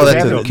 I tell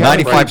that to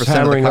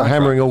 95%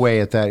 hammering away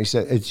at that. He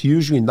said it's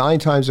usually 9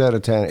 times out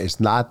of 10. It's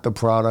not the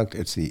product.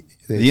 It's the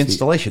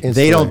installation.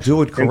 They don't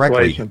do it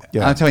correctly.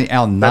 Yeah. I'm telling you,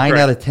 Al, 9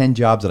 out of 10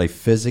 jobs that I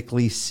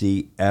physically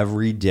see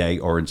every day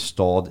are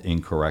installed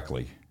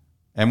incorrectly.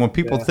 And when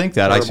people think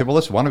that, I say, well,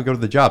 listen, why don't we go to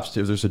the jobs?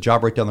 There's a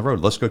job right down the road.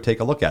 Let's go take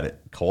a look at it.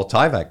 Call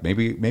Tyvek.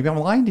 Maybe I'm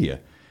lying to you.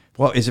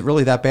 Well, is it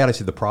really that bad? I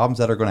said the problems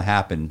that are going to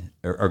happen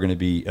are going to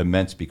be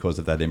immense because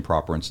of that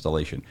improper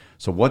installation.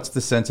 So what's the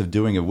sense of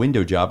doing a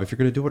window job if you're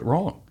going to do it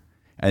wrong?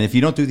 And if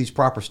you don't do these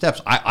proper steps,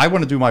 I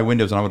want to do my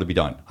windows and I want to be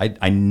done.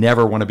 I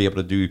never want to be able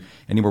to do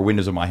any more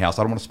windows in my house.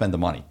 I don't want to spend the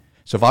money.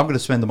 So if I'm going to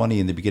spend the money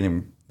in the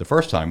beginning the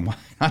first time, why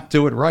not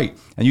do it right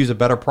and use a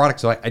better product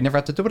so I never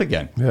have to do it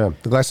again? Yeah,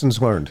 the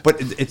lessons learned. But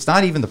it's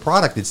not even the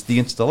product, it's the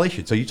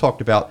installation. So you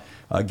talked about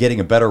getting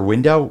a better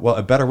window. Well,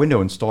 a better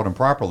window installed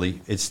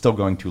improperly, it's still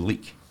going to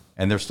leak.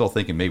 And they're still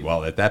thinking, maybe,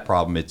 well, at that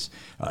problem, it's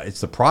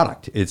the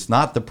product. It's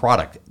not the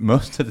product.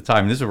 Most of the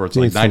time, this is where it's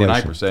like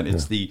 99%,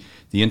 it's the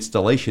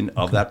installation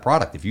of that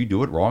product. If you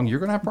do it wrong, you're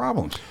going to have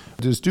problems.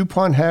 Does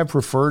DuPont have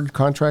preferred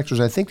contractors?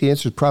 I think the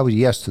answer is probably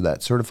yes to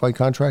that. Certified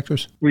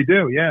contractors? We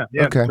do, yeah.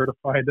 Okay.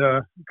 Certified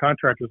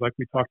contractors, like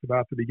we talked about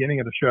at the beginning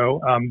of the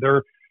show.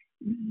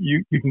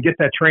 You can get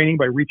that training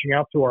by reaching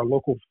out to our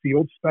local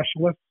field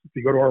specialists. If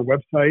you go to our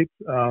website,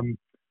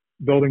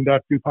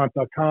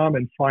 building.dupont.com,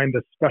 and find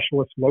the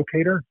specialist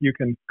locator, you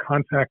can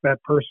contact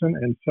that person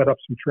and set up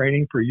some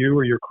training for you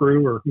or your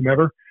crew or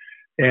whomever.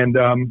 And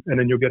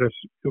then you'll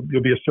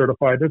be a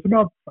certified. There's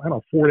about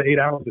 4 to 8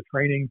 hours of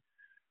training,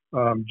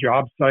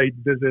 job site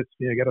visits.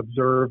 You got to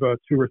observe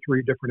 2 or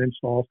 3 different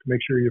installs to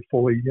make sure you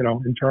fully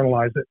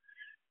internalize it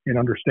and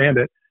understand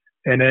it.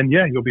 And then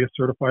you'll be a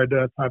certified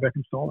Tyvek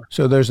installer.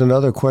 So there's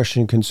another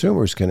question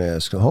consumers can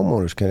ask,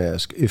 homeowners can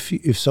ask: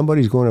 if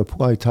somebody's going to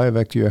apply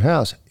Tyvek to your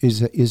house,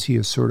 is he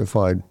a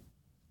certified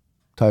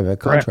Tyvek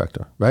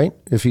contractor? Right?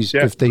 If he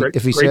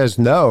says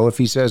no,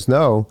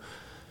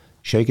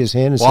 shake his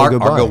hand and say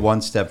goodbye. I'll go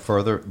one step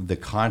further. The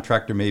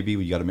contractor, maybe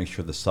you got to make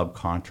sure the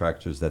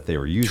subcontractors that they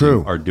are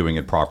using are doing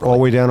it properly, all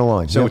the way down the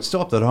line. So it's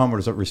still up to the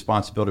homeowner's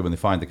responsibility when they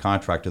find the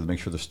contractor to make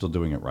sure they're still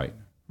doing it right.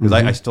 Because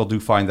I still do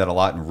find that a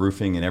lot in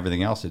roofing and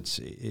everything else.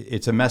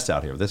 It's a mess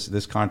out here.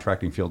 This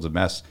contracting field's a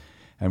mess.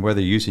 And whether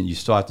you're using, you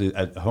still have to,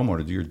 as a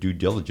homeowner, do your due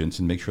diligence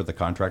and make sure the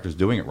contractor's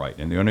doing it right.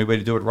 And the only way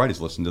to do it right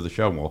is listen to the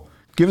show. We'll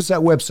give us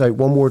that website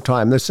one more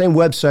time. The same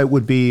website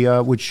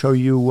would show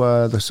you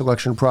the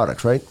selection of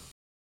products, right?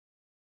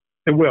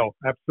 It will,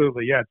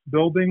 absolutely. Yeah, it's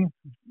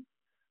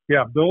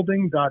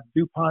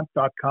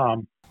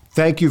building.dupont.com.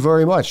 Thank you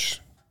very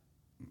much.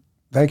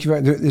 Thank you.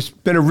 It's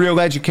been a real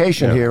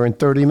education here in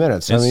 30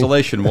 minutes.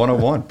 Installation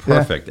 101.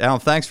 Perfect. Alan,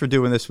 thanks for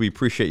doing this. We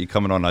appreciate you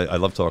coming on. I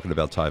love talking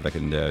about Tyvek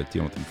and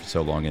dealing with them for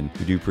so long. And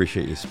we do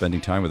appreciate you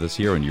spending time with us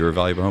here on Your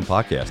Valuable Home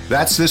Podcast.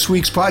 That's this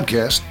week's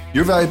podcast.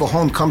 Your Valuable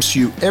Home comes to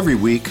you every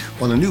week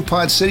on the new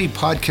Pod City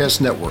Podcast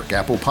Network,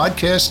 Apple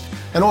Podcasts,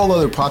 and all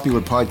other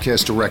popular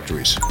podcast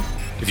directories.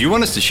 If you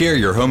want us to share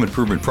your home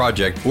improvement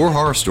project or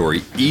horror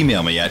story,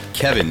 email me at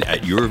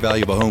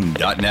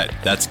kevin@yourvaluablehome.net.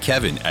 That's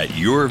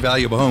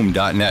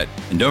kevin@yourvaluablehome.net.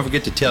 And don't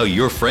forget to tell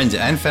your friends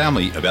and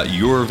family about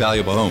Your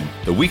Valuable Home,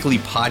 the weekly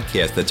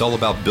podcast that's all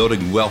about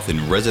building wealth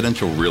in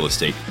residential real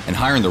estate and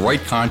hiring the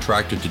right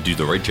contractor to do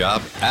the right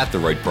job at the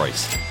right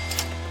price.